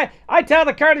 I tell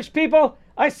the Kurdish people,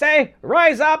 I say,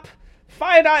 rise up,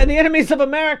 fight on the enemies of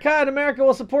America, and America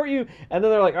will support you. And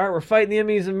then they're like, all right, we're fighting the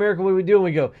enemies of America. What do we do? And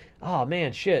we go, oh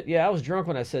man, shit. Yeah, I was drunk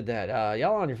when I said that.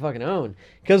 Y'all on your fucking own.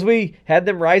 Because we had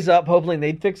them rise up, hoping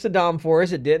they'd fix Saddam for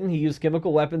us. It didn't. He used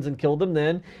chemical weapons and killed them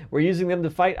then. We're using them to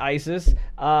fight ISIS.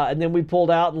 And then we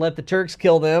pulled out and let the Turks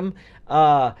kill them.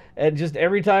 And just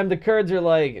every time the Kurds are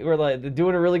like, they're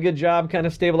doing a really good job kind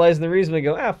of stabilizing the region, we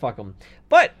go, fuck them.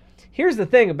 But here's the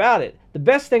thing about it. The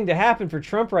best thing to happen for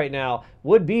Trump right now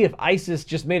would be if ISIS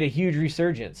just made a huge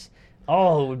resurgence.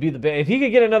 Oh, it would be the best. If he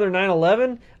could get another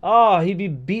 9/11, he'd be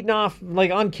beaten off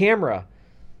like on camera.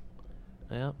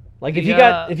 Yeah. Like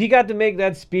if he got to make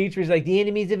that speech where he's like, the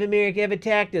enemies of America have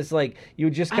attacked us, like you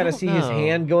would just kind of see his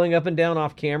hand going up and down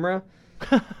off camera.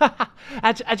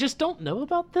 I just don't know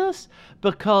about this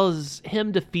because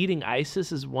him defeating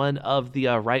ISIS is one of the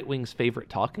right wing's favorite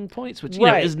talking points, which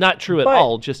is not true at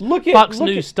all. Just Fox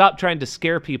News stop trying to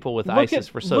scare people with ISIS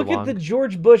for so long. Look at the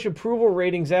George Bush approval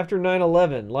ratings after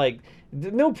 9/11. Like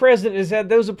no president has had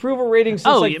those approval ratings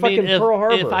since fucking Pearl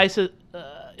Harbor.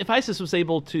 If ISIS was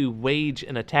able to wage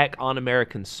an attack on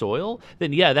American soil,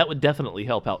 then yeah, that would definitely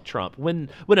help out Trump. When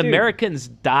Americans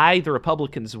die, the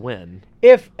Republicans win.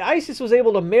 If ISIS was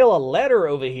able to mail a letter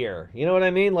over here, you know what I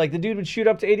mean? Like the dude would shoot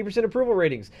up to 80% approval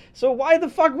ratings. So why the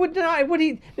fuck would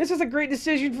he? This is a great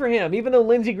decision for him. Even though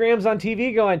Lindsey Graham's on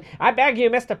TV going, I beg you,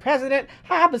 Mr. President,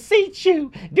 I beseech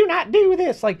you, do not do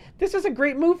this. Like this is a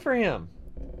great move for him.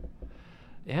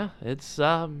 Yeah, it's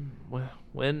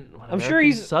when I'm sure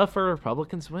he's suffer,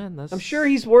 Republicans win. I'm sure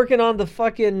he's working on the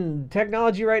fucking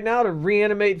technology right now to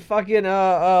reanimate fucking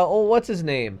what's his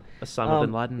name? Osama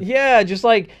bin Laden. Yeah, just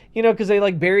like because they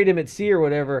like buried him at sea or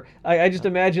whatever. I just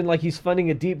imagine like he's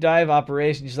funding a deep dive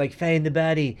operation, just like find the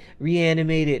body,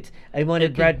 reanimate it. I want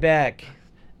it brought back.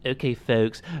 Okay,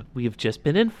 folks, we've just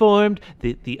been informed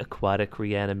that the aquatic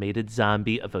reanimated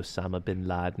zombie of Osama bin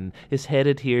Laden is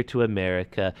headed here to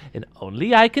America, and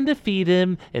only I can defeat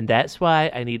him, and that's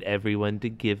why I need everyone to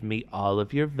give me all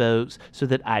of your votes so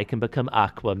that I can become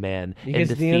Aquaman and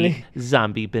defeat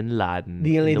zombie bin Laden.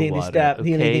 The only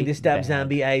thing to stop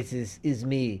zombie ISIS is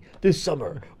me. This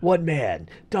summer, one man,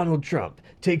 Donald Trump,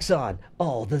 takes on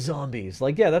all the zombies.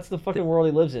 Like, yeah, that's the fucking world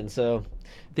he lives in, so...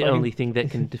 The only thing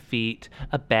that can defeat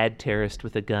a bad terrorist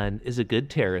with a gun is a good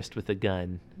terrorist with a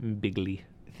gun. Bigly.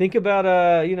 Think about,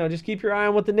 just keep your eye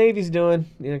on what the Navy's doing,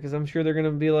 because I'm sure they're going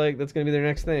to be like, that's going to be their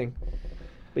next thing.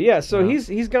 But yeah, so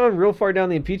he's gone real far down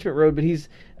the impeachment road, but he's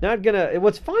not going to...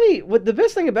 What's funny, the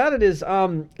best thing about it is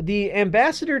the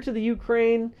ambassador to the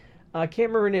Ukraine, I can't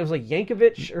remember her name, it was like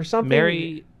Yankovic or something.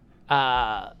 Mary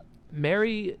Yovanovitch.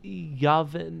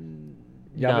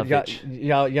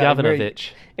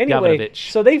 Anyway,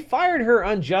 so they fired her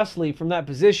unjustly from that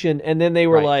position, and then they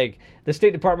were like, the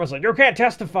State Department was like, you can't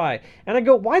testify. And I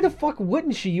go, why the fuck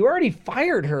wouldn't she? You already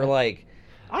fired her. Like,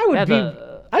 I would be...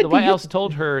 The White House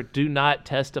told her, do not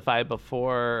testify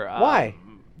before... Why?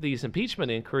 These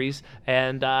impeachment inquiries,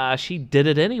 and she did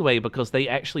it anyway because they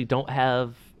actually don't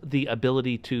have the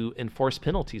ability to enforce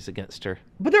penalties against her.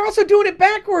 But they're also doing it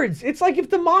backwards. It's like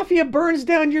if the mafia burns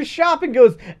down your shop and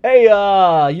goes, hey,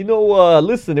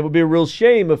 listen, it would be a real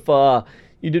shame if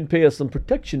you didn't pay us some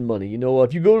protection money.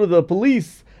 If you go to the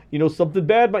police, something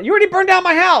bad, but you already burned down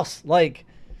my house. Like,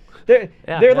 they're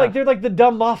like the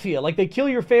dumb mafia. Like, they kill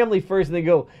your family first and they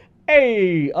go,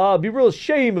 hey, be real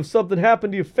shame if something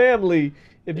happened to your family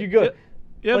if you go...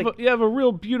 You have a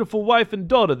real beautiful wife and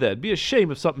daughter there. It'd be a shame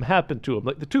if something happened to them,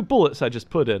 like the 2 bullets I just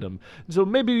put in them. So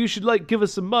maybe you should, give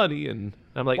us some money. And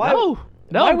I'm like, no,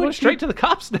 I'm going straight to the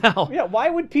cops now. Yeah, why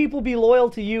would people be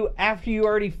loyal to you after you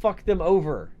already fucked them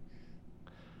over?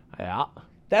 Yeah.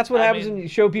 That's what happens when you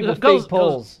show people fake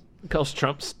polls. Because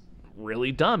Trump's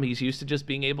really dumb. He's used to just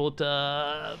being able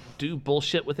to do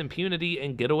bullshit with impunity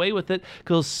and get away with it,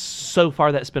 because so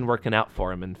far that's been working out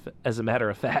for him, as a matter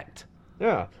of fact.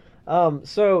 Yeah.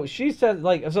 So she said,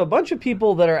 so a bunch of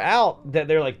people that are out that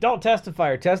they're like, don't testify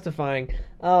or testifying.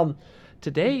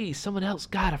 Today, someone else,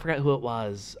 God, I forgot who it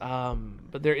was.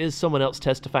 But there is someone else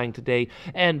testifying today.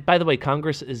 And by the way,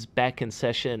 Congress is back in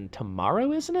session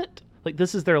tomorrow, isn't it?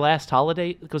 This is their last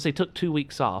holiday because they took 2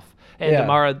 weeks off. And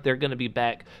tomorrow they're going to be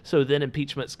back. So then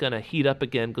impeachment's going to heat up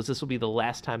again because this will be the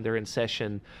last time they're in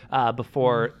session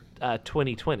before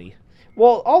 2020.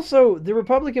 Well, also, the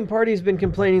Republican Party has been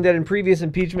complaining that in previous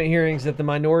impeachment hearings that the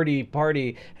minority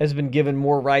party has been given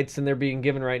more rights than they're being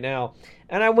given right now.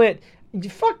 And I went,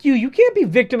 fuck you. You can't be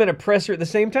victim and oppressor at the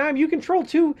same time. You control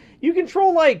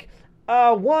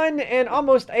one and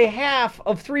almost a half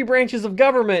of 3 branches of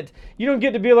government. You don't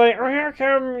get to be like, how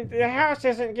come the House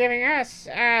isn't giving us?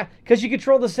 Because you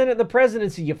control the Senate and the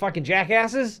presidency, you fucking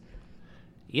jackasses.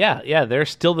 Yeah, they're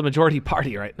still the majority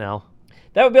party right now.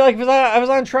 That would be like if I was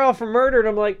on trial for murder and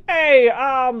I'm like, hey,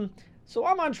 so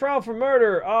I'm on trial for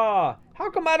murder. How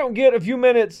come I don't get a few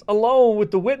minutes alone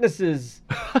with the witnesses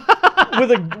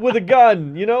with a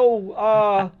gun? You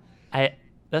know,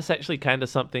 That's actually kind of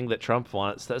something that Trump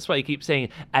wants. That's why he keeps saying,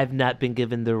 "I've not been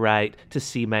given the right to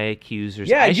see my accusers.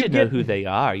 Yeah, I should know who they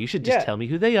are. You should just tell me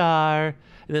who they are."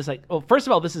 And it's like, well, first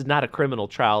of all, this is not a criminal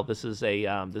trial. This is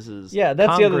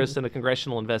that's Congress and a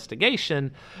congressional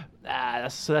investigation.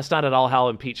 So that's not at all how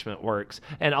impeachment works.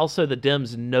 And also, the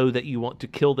Dems know that you want to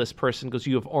kill this person because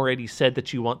you have already said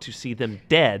that you want to see them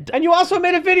dead. And you also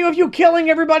made a video of you killing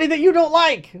everybody that you don't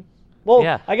like. Well,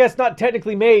 yeah. I guess not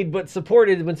technically made, but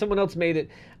supported when someone else made it.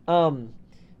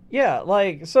 Yeah,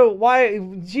 like, so why,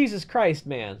 Jesus Christ,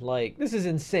 man, like, this is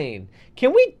insane.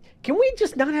 Can we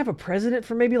just not have a president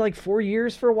for maybe like 4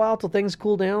 years for a while till things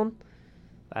cool down?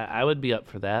 I would be up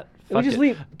for that.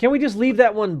 Can we just leave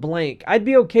that one blank? I'd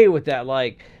be okay with that.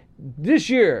 Like,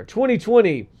 this year,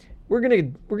 2020, we're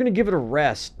gonna give it a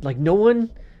rest. Like, no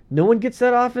one gets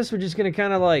that office. We're just gonna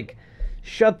kind of like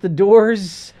shut the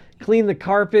doors, clean the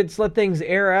carpets, let things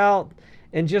air out,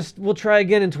 and we'll try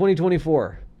again in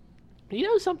 2024. You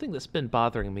know something that's been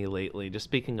bothering me lately, just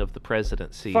speaking of the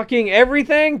presidency? Fucking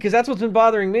everything? Because that's what's been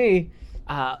bothering me.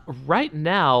 Right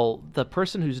now, the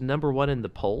person who's number one in the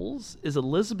polls is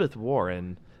Elizabeth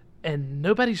Warren, and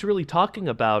nobody's really talking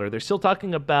about her. They're still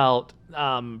talking about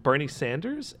Bernie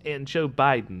Sanders and Joe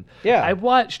Biden. Yeah. I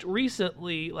watched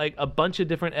recently like a bunch of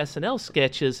different SNL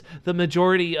sketches. The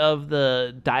majority of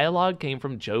the dialogue came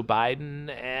from Joe Biden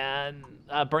and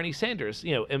Bernie Sanders,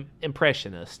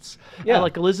 impressionists. Yeah.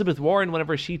 Like Elizabeth Warren,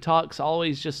 whenever she talks,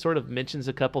 always just sort of mentions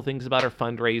a couple things about her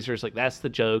fundraisers. Like, that's the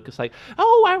joke. It's like,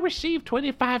 oh, I received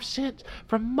 25 cents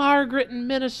from Margaret in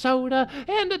Minnesota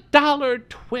and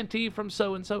 $1.20 from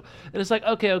so-and-so. And it's like,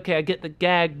 okay, I get the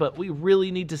gag, but we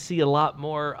really need to see a lot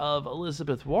more of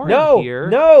Elizabeth Warren here.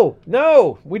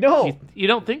 No, we don't. You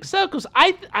don't think so? Because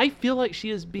I feel like she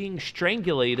is being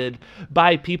strangulated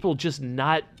by people just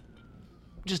not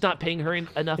paying her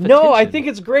enough attention. No, I think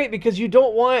it's great because you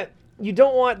don't want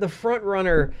the front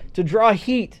runner to draw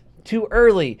heat too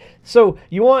early. So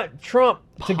you want Trump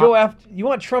to go after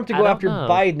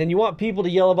Biden, and you want people to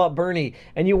yell about Bernie,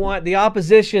 and you want the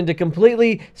opposition to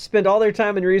completely spend all their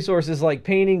time and resources like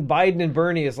painting Biden and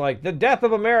Bernie as like the death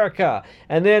of America.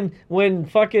 And then when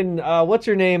fucking what's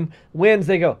her name wins,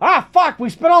 they go, fuck, we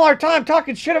spent all our time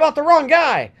talking shit about the wrong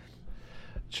guy.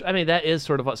 I mean, that is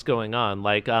sort of what's going on.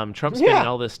 Like, Trump's spending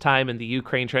all this time in the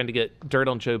Ukraine trying to get dirt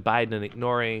on Joe Biden and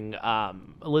ignoring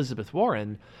Elizabeth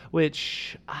Warren,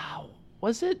 which,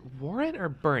 was it Warren or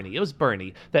Bernie? It was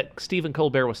Bernie that Stephen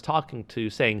Colbert was talking to,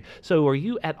 saying, so are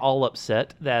you at all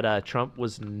upset that Trump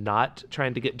was not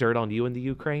trying to get dirt on you in the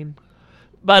Ukraine?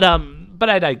 But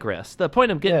I digress. The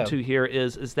point I'm getting to here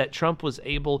is that Trump was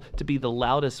able to be the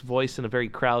loudest voice in a very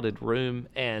crowded room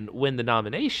and win the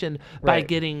nomination by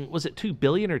getting, was it $2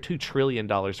 billion or $2 trillion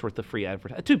worth of free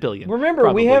advertising? $2 billion. Remember,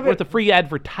 probably, we haven't worth of free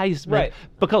advertisement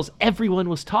because everyone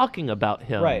was talking about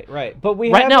him. Right. But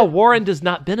now Warren does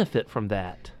not benefit from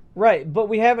that. Right, but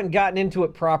we haven't gotten into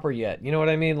it proper yet. You know what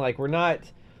I mean? Like, we're not.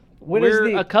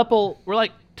 We're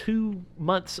like 2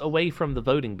 months away from the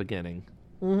voting beginning.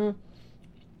 Mm-hmm.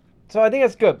 So I think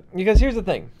that's good, because here's the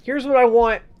thing. Here's what I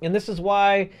want, and this is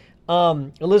why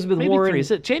Elizabeth Warren...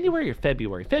 Is it January or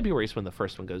February? February is when the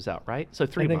first one goes out, right? So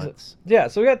 3 months. So. Yeah,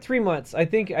 so we got 3 months. I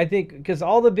think because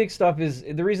all the big stuff is...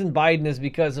 The reason Biden is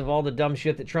because of all the dumb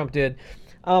shit that Trump did.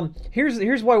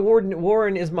 Here's why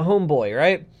Warren is my homeboy,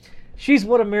 right? She's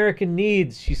what America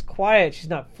needs. She's quiet. She's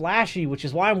not flashy, which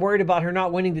is why I'm worried about her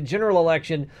not winning the general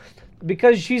election,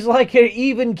 because she's like an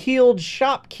even-keeled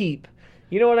shopkeep.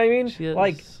 You know what I mean? She is.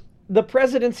 Like... The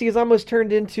presidency has almost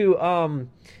turned into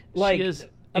she is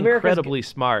incredibly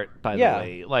smart, by the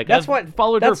way. Like, I've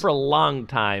followed her for a long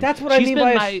time. That's what I mean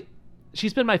by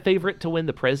she's been my favorite to win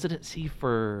the presidency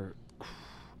for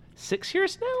 6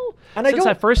 years now. And since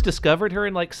I first discovered her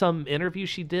in like some interview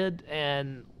she did,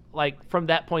 and like from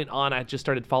that point on, I just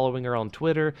started following her on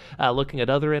Twitter, looking at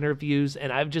other interviews,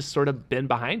 and I've just sort of been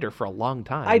behind her for a long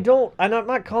time. I'm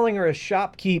not calling her a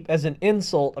shopkeep as an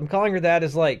insult. I'm calling her that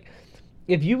as like,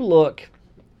 if you look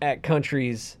at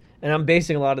countries, and I'm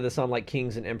basing a lot of this on like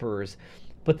kings and emperors,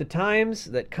 but the times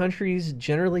that countries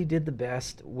generally did the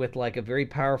best with like a very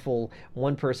powerful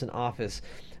one-person office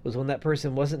was when that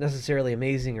person wasn't necessarily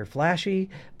amazing or flashy,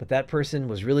 but that person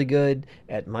was really good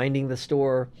at minding the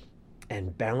store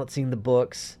and balancing the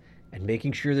books and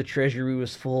making sure the treasury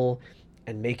was full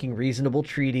and making reasonable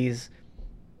treaties.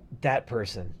 That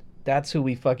person That's who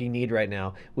we fucking need right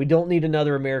now. We don't need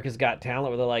another America's Got Talent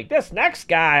where they're like, this next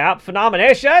guy up for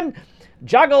nomination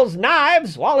juggles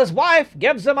knives while his wife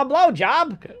gives him a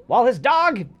blowjob while his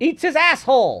dog eats his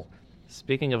asshole.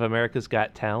 Speaking of America's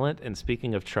Got Talent and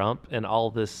speaking of Trump and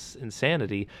all this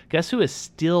insanity, guess who is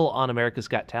still on America's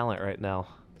Got Talent right now?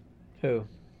 Who?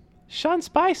 Sean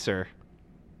Spicer.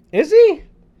 Is he?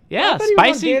 Yeah, I thought he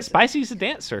was on Spicy's a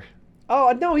dancer.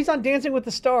 Oh, no, he's on Dancing with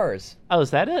the Stars. Oh,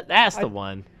 is that it? That's the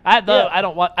one.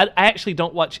 I actually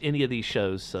don't watch any of these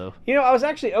shows, so. You know, I was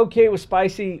actually okay with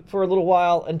Spicy for a little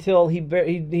while until he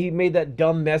made that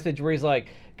dumb message where he's like,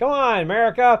 come on,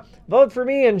 America, vote for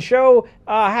me and show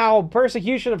how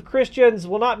persecution of Christians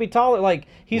will not be tolerated. Like,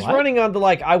 he's running on the,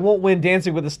 like, I won't win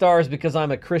Dancing with the Stars because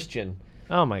I'm a Christian.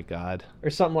 Oh, my God. Or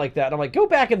something like that. I'm like, go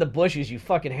back in the bushes, you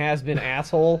fucking has-been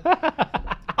asshole.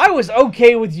 I was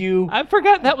okay with you. I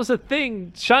forgot that was a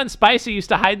thing. Sean Spicy used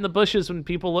to hide in the bushes when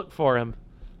people looked for him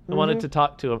and wanted to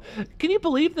talk to him. Can you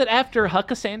believe that after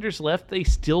Hucka Sanders left, they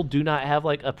still do not have,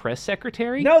 like, a press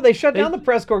secretary? No, they shut down the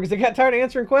press corps because they got tired of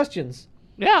answering questions.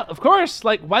 Yeah, of course.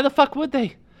 Like, why the fuck would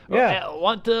they? Yeah.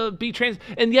 Want to be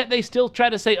and yet they still try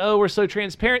to say, oh, we're so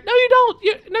transparent. No, you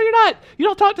don't. No, you're not. You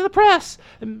don't talk to the press.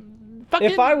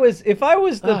 If I was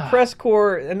the press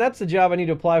corps, and that's the job I need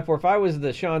to apply for, if I was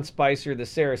the Sean Spicer, the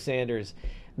Sarah Sanders,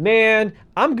 man,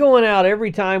 I'm going out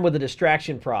every time with a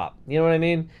distraction prop. You know what I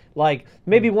mean? Like,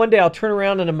 maybe one day I'll turn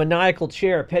around in a maniacal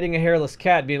chair petting a hairless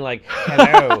cat being like,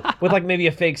 hello, with like maybe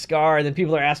a fake scar, and then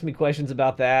people are asking me questions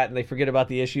about that, and they forget about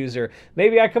the issues, or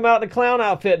maybe I come out in a clown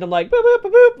outfit, and I'm like, boop, boop,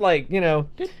 boop, boop, like, you know.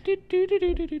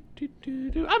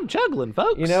 I'm juggling,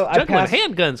 folks. You know, juggling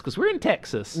handguns, because we're in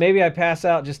Texas. Maybe I pass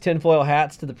out just tinfoil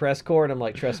hats to the press corps, and I'm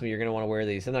like, trust me, you're going to want to wear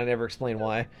these, and I never explain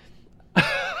why.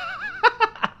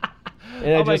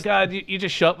 Oh my God, you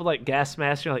just show up with like gas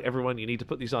masks. You're like, everyone, you need to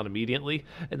put these on immediately.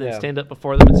 And then stand up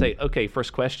before them and say, okay,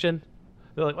 first question.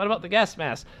 They're like, what about the gas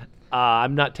mask?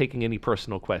 I'm not taking any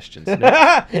personal questions. No.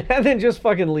 And then just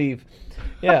fucking leave.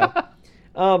 Yeah.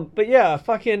 But yeah,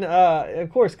 fucking, of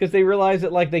course, because they realize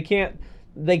that like they can't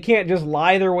just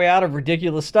lie their way out of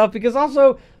ridiculous stuff because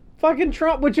also fucking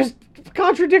Trump would just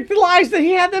contradict the lies that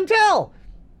he had them tell.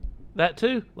 That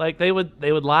too. Like they would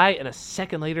lie, and a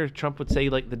second later, Trump would say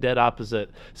like the dead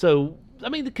opposite. So I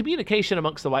mean, the communication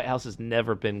amongst the White House has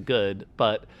never been good.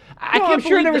 But I'm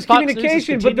sure there was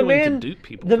communication, but the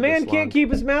man can't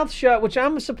keep his mouth shut, which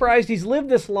I'm surprised he's lived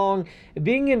this long,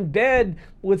 being in bed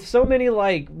with so many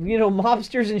like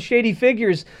mobsters and shady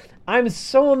figures. I'm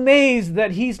so amazed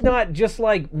that he's not just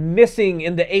like missing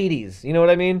in the 80s. You know what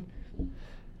I mean?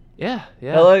 Yeah.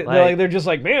 They're just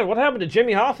like, man, what happened to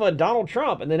Jimmy Hoffa and Donald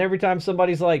Trump? And then every time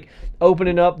somebody's like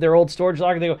opening up their old storage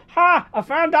locker, they go, ha, I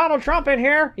found Donald Trump in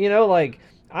here.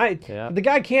 The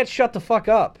guy can't shut the fuck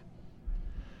up.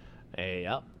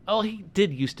 Yeah. Oh, he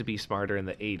did used to be smarter in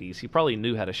the 80s. He probably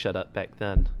knew how to shut up back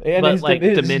then. And but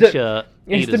dementia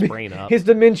ate his brain up. His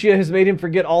dementia has made him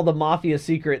forget all the mafia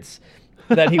secrets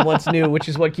that he once knew, which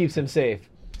is what keeps him safe.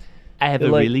 I have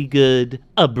really good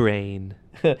brain.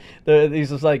 He's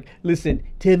just like, listen,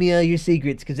 tell me all your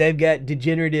secrets, because I've got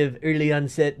degenerative early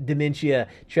onset dementia.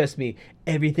 Trust me,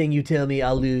 everything you tell me,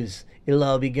 I'll lose. It'll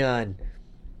all be gone.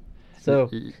 So,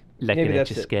 looking at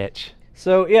your sketch.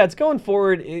 So, yeah, it's going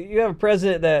forward. You have a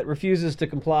president that refuses to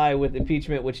comply with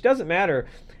impeachment, which doesn't matter.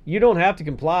 You don't have to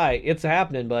comply. It's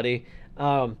happening, buddy.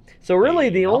 So really,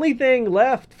 the only thing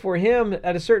left for him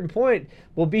at a certain point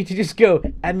will be to just go,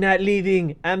 I'm not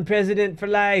leaving. I'm president for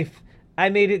life. I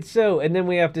made it so. And then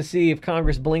we have to see if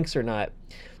Congress blinks or not.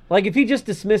 Like, if he just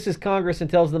dismisses Congress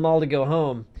and tells them all to go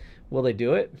home, will they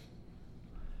do it?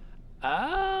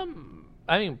 I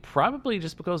mean, probably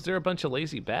just because they're a bunch of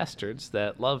lazy bastards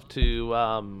that love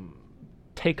to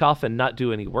take off and not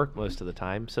do any work most of the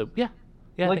time. So, yeah.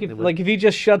 Yeah, like if he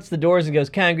just shuts the doors and goes,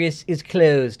 Congress is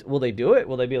closed, will they do it?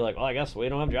 Will they be like, oh, I guess we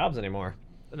don't have jobs anymore?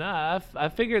 Nah, I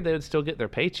figured they would still get their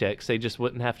paychecks. They just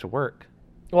wouldn't have to work.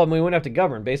 Well, I mean, we wouldn't have to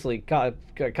govern. Basically,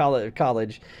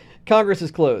 college. Congress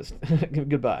is closed.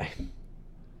 Goodbye.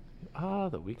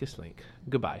 The weakest link.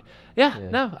 Goodbye. Yeah,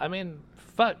 no, I mean,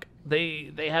 fuck.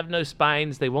 They have no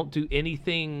spines. They won't do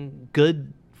anything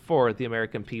good for the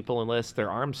American people unless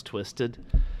their arm's twisted.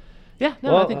 Yeah,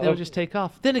 no, I think they would just take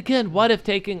off. Then again, what if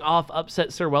taking off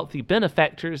upsets their wealthy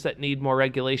benefactors that need more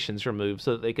regulations removed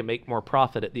so that they can make more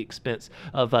profit at the expense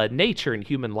of nature and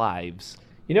human lives?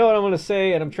 You know what I'm going to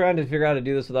say, and I'm trying to figure out how to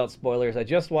do this without spoilers. I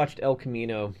just watched El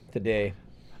Camino today.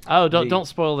 Oh, don't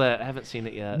spoil that. I haven't seen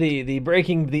it yet.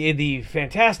 The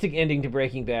fantastic ending to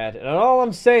Breaking Bad. And all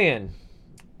I'm saying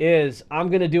is I'm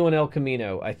going to do an El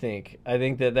Camino, I think. I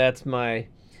think that's my...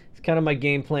 kind of my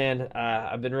game plan.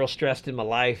 I've been real stressed in my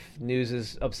life. News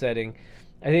is upsetting.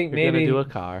 I think You're maybe gonna do a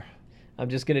car. I'm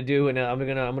just gonna do, and I'm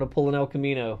gonna pull an El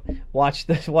Camino. Watch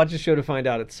the show to find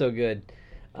out. It's so good.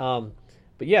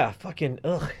 But yeah, fucking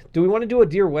ugh. Do we want to do a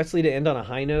Dear Wesley to end on a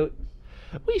high note?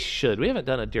 We should. We haven't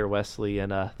done a Dear Wesley in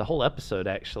the whole episode,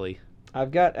 actually.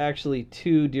 I've got actually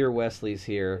 2 Dear Wesleys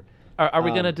here. Are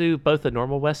we gonna do both a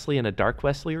normal Wesley and a dark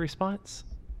Wesley response?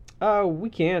 We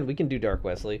can do Dark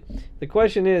Wesley. The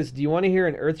question is, do you want to hear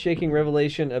an earth-shaking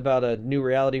revelation about a new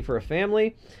reality for a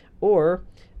family, or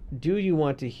do you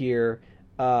want to hear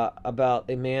about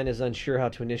a man is unsure how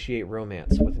to initiate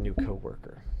romance with a new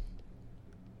coworker?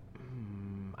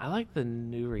 I like the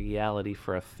new reality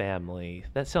for a family.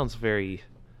 That sounds very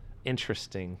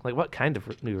interesting. Like, what kind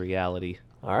of new reality?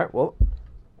 All right, well,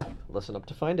 listen up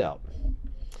to find out.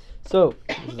 So,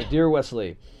 this is the Dear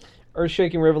Wesley.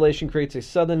 Earth-shaking revelation creates a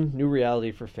sudden new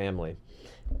reality for family.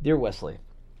 Dear Wesley,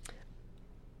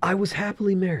 I was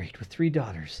happily married with 3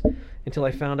 daughters until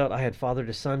I found out I had fathered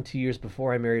a son 2 years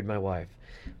before I married my wife.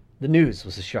 The news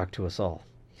was a shock to us all.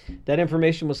 That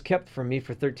information was kept from me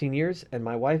for 13 years, and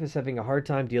my wife is having a hard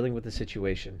time dealing with the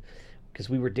situation because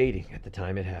we were dating at the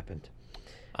time it happened.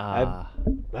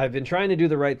 I've been trying to do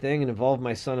the right thing and involve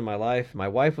my son in my life. My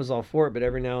wife was all for it, but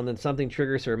every now and then something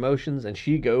triggers her emotions and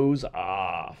she goes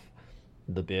off.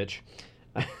 The bitch.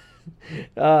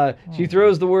 She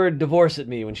throws the word divorce at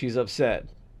me when she's upset.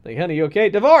 Like, honey, you okay?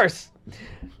 Divorce!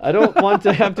 I don't want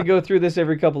to have to go through this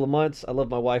every couple of months. I love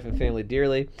my wife and family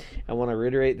dearly. I want to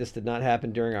reiterate this did not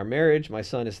happen during our marriage. My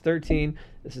son is 13.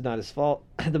 This is not his fault.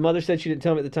 The mother said she didn't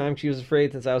tell me at the time. She was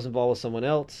afraid since I was involved with someone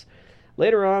else.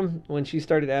 Later on, when she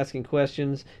started asking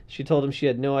questions, she told him she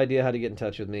had no idea how to get in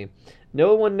touch with me.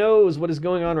 No one knows what is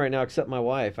going on right now except my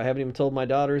wife. I haven't even told my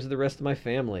daughters or the rest of my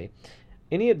family.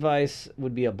 Any advice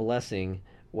would be a blessing,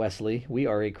 Wesley. We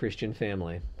are a Christian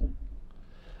family.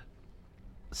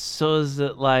 So is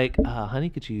it like, honey,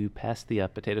 could you pass the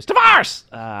potatoes? Divorce!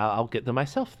 I'll get them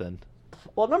myself then.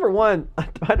 Well, number one,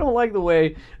 I don't like the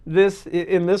way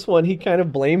in this one, he kind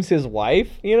of blames his wife,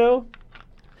 you know?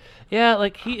 Yeah,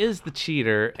 like, he is the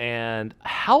cheater, and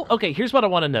okay, here's what I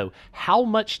want to know. How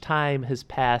much time has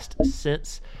passed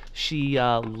since she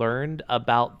learned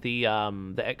about the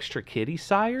extra kid he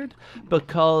sired?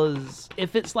 Because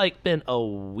if it's, like, been a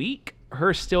week,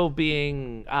 her still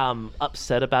being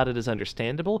upset about it is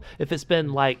understandable. If it's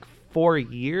been, like, 4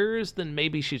 years, then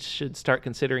maybe she should start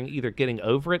considering either getting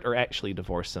over it or actually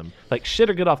divorce him. Like, shit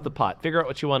or get off the pot. Figure out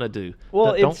what you want to do.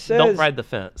 Well, don't ride the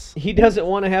fence. He doesn't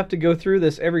want to have to go through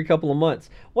this every couple of months.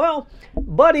 Well,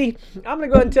 buddy, I'm going to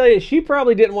go ahead and tell you, she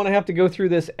probably didn't want to have to go through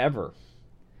this ever.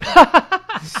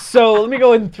 So let me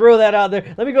go ahead and throw that out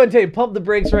there. Let me go ahead and tell you, pump the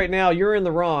brakes right now. You're in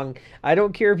the wrong. I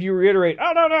don't care if you reiterate,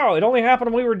 oh, no, it only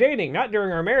happened when we were dating, not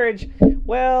during our marriage.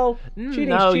 Well, cheating's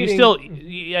no, cheating.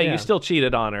 You still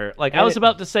cheated on her. Like, I was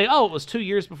about to say, it was 2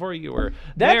 years before you were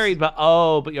married, but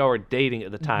y'all were dating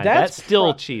at the time. That's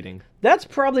still cheating. That's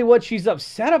probably what she's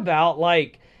upset about.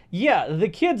 Like, yeah, the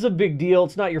kid's a big deal.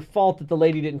 It's not your fault that the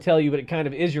lady didn't tell you, but it kind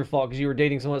of is your fault because you were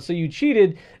dating someone. So you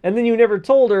cheated, and then you never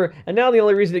told her, and now the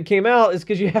only reason it came out is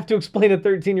because you have to explain a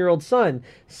 13-year-old son.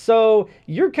 So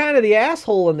you're kind of the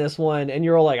asshole in this one, and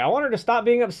you're all like, I want her to stop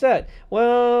being upset.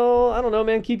 Well, I don't know,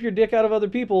 man. Keep your dick out of other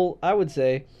people, I would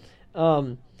say.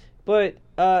 Yeah,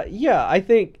 I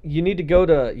think you need to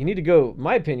go,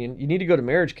 my opinion, you need to go to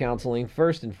marriage counseling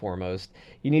first and foremost.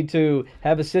 You need to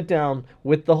have a sit down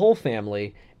with the whole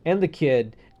family and the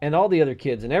kid and all the other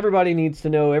kids, and everybody needs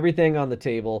to know everything on the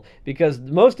table, because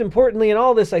most importantly in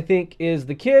all this, I think, is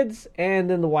the kids and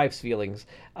then the wife's feelings.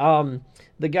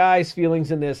 The guy's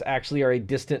feelings in this actually are a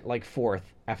distant, like, fourth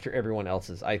after everyone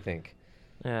else's, I think.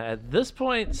 At this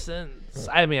point,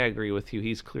 I agree with you,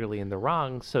 he's clearly in the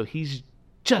wrong, so he's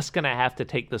just gonna have to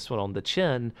take this one on the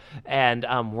chin and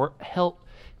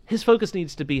his focus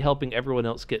needs to be helping everyone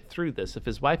else get through this. If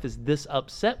his wife is this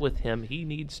upset with him, he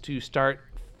needs to start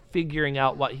figuring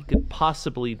out what he could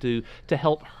possibly do to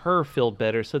help her feel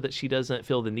better so that she doesn't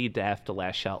feel the need to have to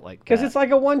lash out like that. Because it's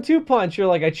like a 1-2 punch. You're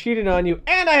like, I cheated on you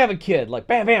and I have a kid. Like,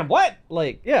 bam, bam, what?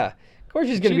 Like, yeah. Of course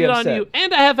she's going to be upset. On you,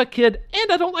 and I have a kid,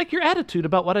 and I don't like your attitude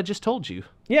about what I just told you.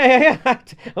 Yeah.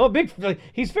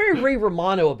 He's very Ray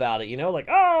Romano about it, you know? Like,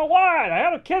 oh, what? I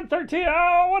have a kid, 13.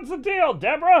 Oh, what's the deal,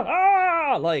 Deborah?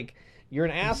 Ah! Like, you're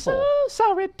an asshole. So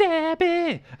sorry,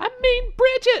 Debbie. I mean,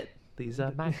 Bridget. These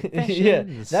are my confessions. Yeah,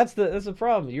 that's the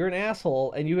problem. You're an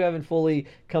asshole, and you haven't fully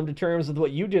come to terms with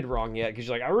what you did wrong yet, because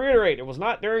you're like, I reiterate, it was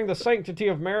not during the sanctity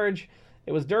of marriage.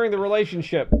 It was during the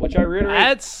relationship, which I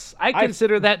reiterate. I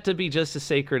consider that to be just as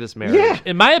sacred as marriage,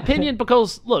 in my opinion.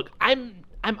 Because look,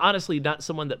 I'm honestly not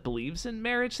someone that believes in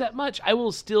marriage that much. I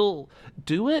will still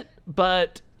do it,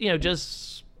 but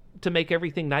just to make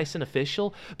everything nice and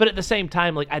official. But at the same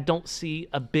time, like, I don't see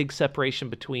a big separation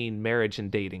between marriage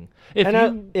and dating.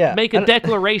 If make a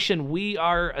declaration, we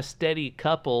are a steady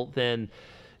couple, then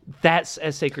that's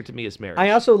as sacred to me as marriage. I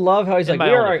also love how he's like,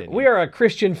 we are a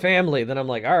Christian family. Then I'm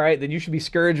like, all right, then you should be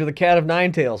scourged with a cat of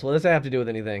nine tails. What does that have to do with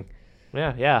anything?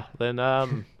 Yeah. Then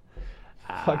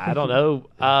I don't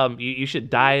know. You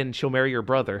should die and she'll marry your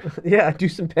brother. Yeah, do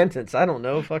some penance. I don't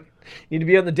know. Fuck, you need to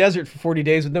be out in the desert for 40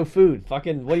 days with no food.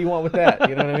 Fucking, what do you want with that?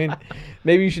 You know what I mean?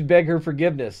 Maybe you should beg her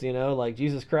forgiveness. Like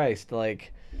Jesus Christ.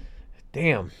 Like,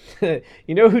 damn.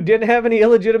 You know who didn't have any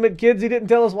illegitimate kids he didn't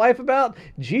tell his wife about?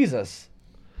 Jesus.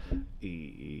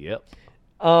 Yep.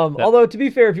 Although, to be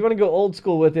fair, if you want to go old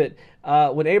school with it,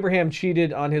 when Abraham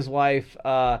cheated on his wife,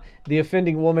 the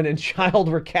offending woman and child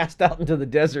were cast out into the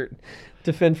desert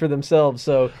to fend for themselves.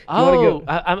 So,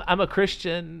 I'm a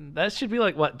Christian. That should be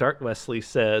like what Dark Wesley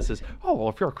says is, well,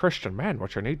 if you're a Christian man,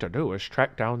 what you need to do is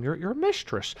track down your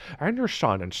mistress and your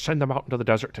son and send them out into the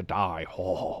desert to die.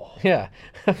 Oh. Yeah.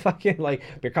 Fucking like,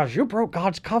 because you broke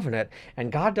God's covenant, and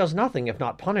God does nothing if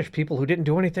not punish people who didn't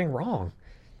do anything wrong.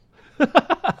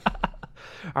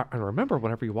 And remember,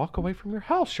 whenever you walk away from your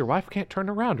house, your wife can't turn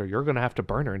around or you're going to have to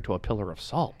burn her into a pillar of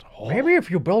salt. Oh. Maybe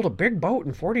if you build a big boat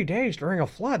in 40 days during a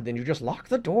flood, then you just lock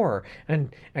the door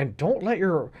and don't let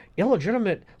your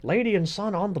illegitimate lady and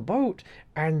son on the boat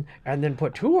and then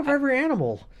put 2 of every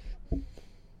animal.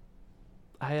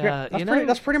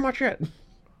 That's pretty much it.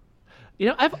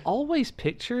 I've always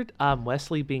pictured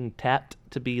Wesley being tapped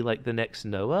to be like the next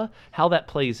Noah. How that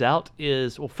plays out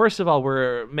is, well, first of all,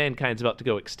 mankind's about to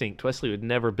go extinct. Wesley would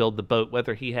never build the boat,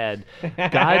 whether he had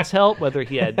God's help, whether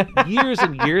he had years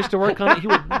and years to work on it, he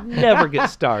would never get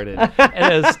started.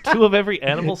 And as 2 of every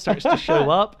animal starts to show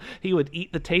up, he would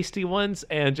eat the tasty ones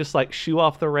and just like shoo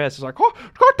off the rest. It's like, oh,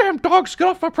 goddamn dogs, get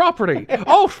off my property.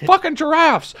 Oh, fucking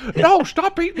giraffes. No,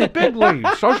 stop eating the big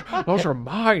leaves. Those are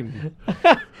mine.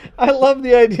 I love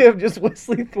the idea of just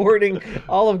Wesley thwarting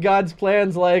all of God's plans.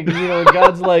 Like,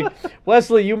 God's like,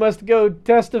 Wesley, you must go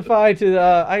testify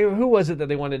to, who was it that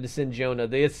they wanted to send Jonah?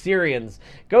 The Assyrians.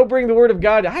 Go bring the word of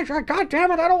God. God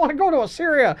damn it, I don't want to go to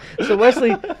Assyria. So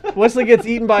Wesley gets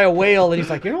eaten by a whale, and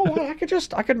he's like, you know what, I could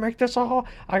make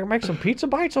I could make some pizza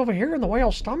bites over here in the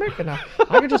whale's stomach, and I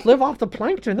could just live off the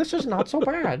plankton. This is not so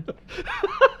bad.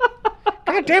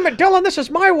 God damn it, Dylan, this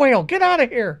is my whale. Get out of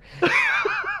here.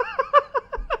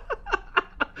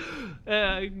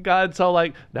 God's all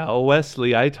like, now,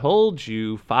 Wesley, I told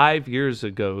you 5 years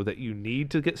ago that you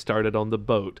need to get started on the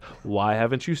boat. Why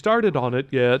haven't you started on it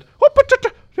yet? Oh, but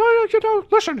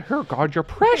listen here, God, you're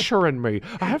pressuring me.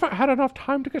 I haven't had enough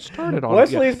time to get started on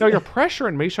it yet. Now, you're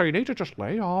pressuring me, so you need to just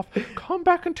lay off. Come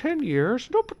back in 10 years.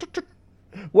 No,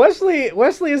 Wesley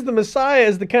is the Messiah,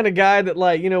 is the kind of guy that,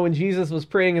 like, when Jesus was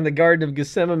praying in the Garden of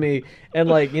Gethsemane and,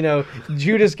 like,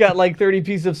 Judas got like 30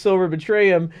 pieces of silver to betray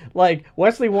him, like,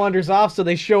 Wesley wanders off, so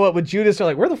they show up with Judas. They're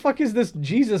like, where the fuck is this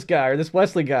Jesus guy or this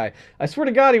Wesley guy? I swear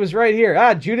to God, he was right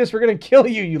here. Judas, we're going to kill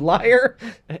you, you liar.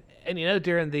 And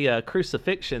during the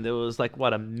crucifixion, there was like,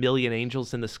 1 million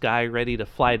angels in the sky ready to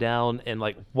fly down and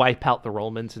like wipe out the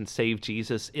Romans and save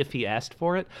Jesus if he asked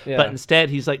for it. Yeah. But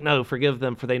instead, he's like, no, forgive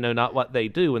them, for they know not what they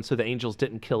do. And so the angels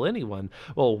didn't kill anyone.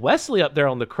 Well, Wesley up there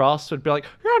on the cross would be like,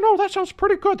 yeah, no, that sounds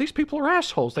pretty good. These people are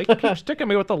assholes. They keep sticking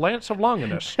me with the lance of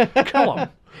Longinus. Kill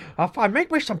them.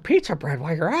 Make me some pizza bread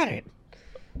while you're at it.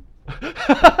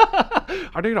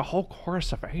 I need a whole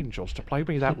chorus of angels to play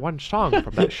me that one song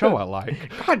from that show I like.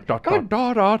 God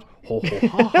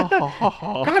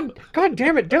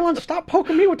damn it, Dylan, stop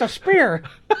poking me with the spear.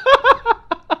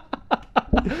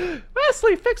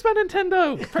 Wesley, fix my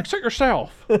Nintendo. Fix it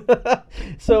yourself.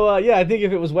 So, I think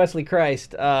if it was Wesley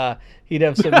Christ, he'd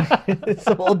have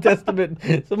some Old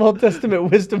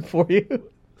Testament wisdom for you.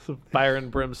 Some fire and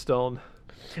brimstone.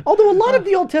 Although a lot of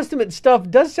the Old Testament stuff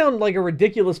does sound like a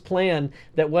ridiculous plan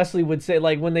that Wesley would say,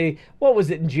 like when what was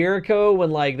it in Jericho,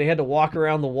 when like they had to walk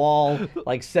around the wall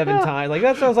like 7 times. Like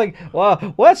that sounds like,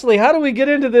 well, Wesley, how do we get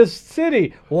into this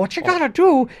city? Well, what you gotta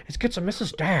do is get some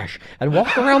Mrs. Dash and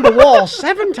walk around the wall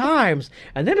 7 times,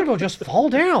 and then it'll just fall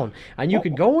down, and you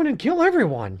can go in and kill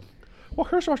everyone. Well,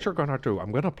 here's what you're going to do.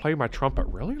 I'm going to play my trumpet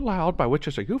really loud, by which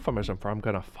is a euphemism for I'm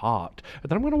going to fart. And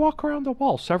then I'm going to walk around the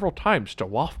wall several times to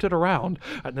waft it around,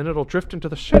 and then it'll drift into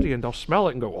the city, and they'll smell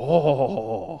it and go,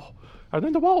 oh, and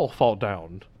then the wall will fall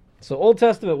down. So Old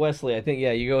Testament Wesley, I think,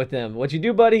 you go with them. What you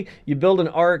do, buddy, you build an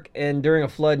ark, and during a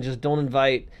flood, just don't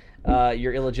invite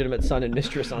your illegitimate son and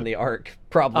mistress on the Ark.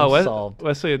 Problem solved.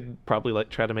 Wesley would probably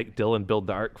try to make Dylan build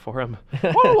the Ark for him.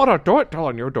 I don't want to do it,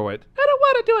 Dylan. You do it. I don't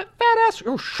want to do it, fat ass.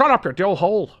 You shut up, you dill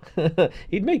hole.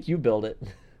 He'd make you build it.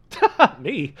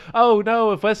 Me? Oh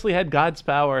no! If Wesley had God's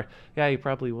power, yeah, he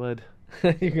probably would.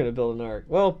 You're gonna build an Ark.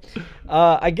 Well,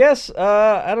 I guess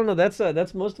I don't know.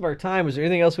 That's most of our time. Was there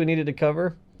anything else we needed to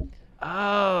cover?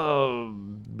 Oh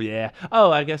yeah.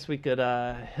 Oh, I guess we could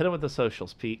hit him with the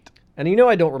socials, Pete. And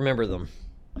I don't remember them.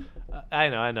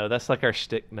 I know. That's like our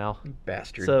shtick now.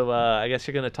 Bastard. So I guess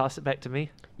you're gonna toss it back to me.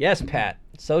 Yes, Pat.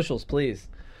 Socials, please.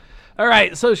 All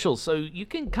right, socials. So you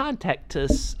can contact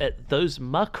us at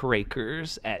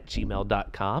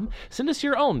thosemuckrakers@gmail.com. Send us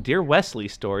your own Dear Wesley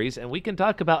stories, and we can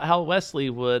talk about how Wesley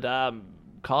would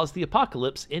cause the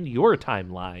apocalypse in your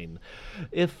timeline.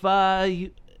 If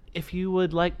you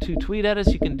would like to tweet at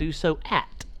us, you can do so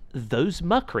at Those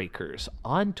Muckrakers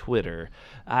on Twitter.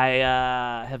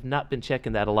 I have not been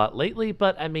checking that a lot lately,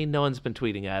 but I mean, no one's been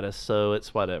tweeting at us, so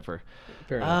it's whatever.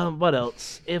 What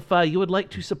else? If you would like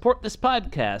to support this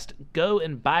podcast, go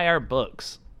and buy our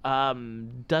books.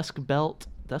 Dusk Belt?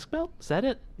 Is that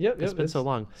it? Yep. It's been so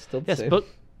long. Still the yes, same.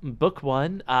 Book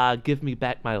 1, Give Me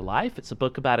Back My Life. It's a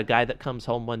book about a guy that comes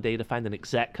home one day to find an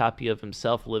exact copy of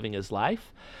himself living his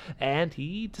life, and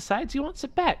he decides he wants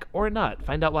it back or not.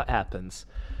 Find out what happens.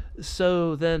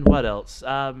 So then what else?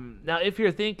 Now, if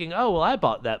you're thinking, oh, well, I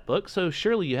bought that book, so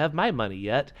surely you have my money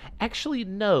yet. Actually,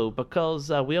 no,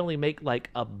 because we only make like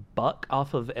 $1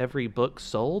 off of every book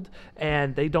sold,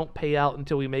 and they don't pay out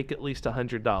until we make at least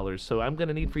 $100. So I'm going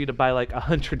to need for you to buy like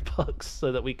 100 books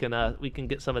so that we can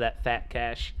get some of that fat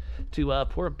cash to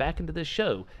pour back into this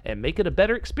show and make it a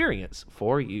better experience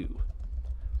for you.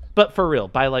 But for real,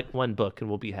 buy like one book and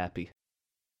we'll be happy.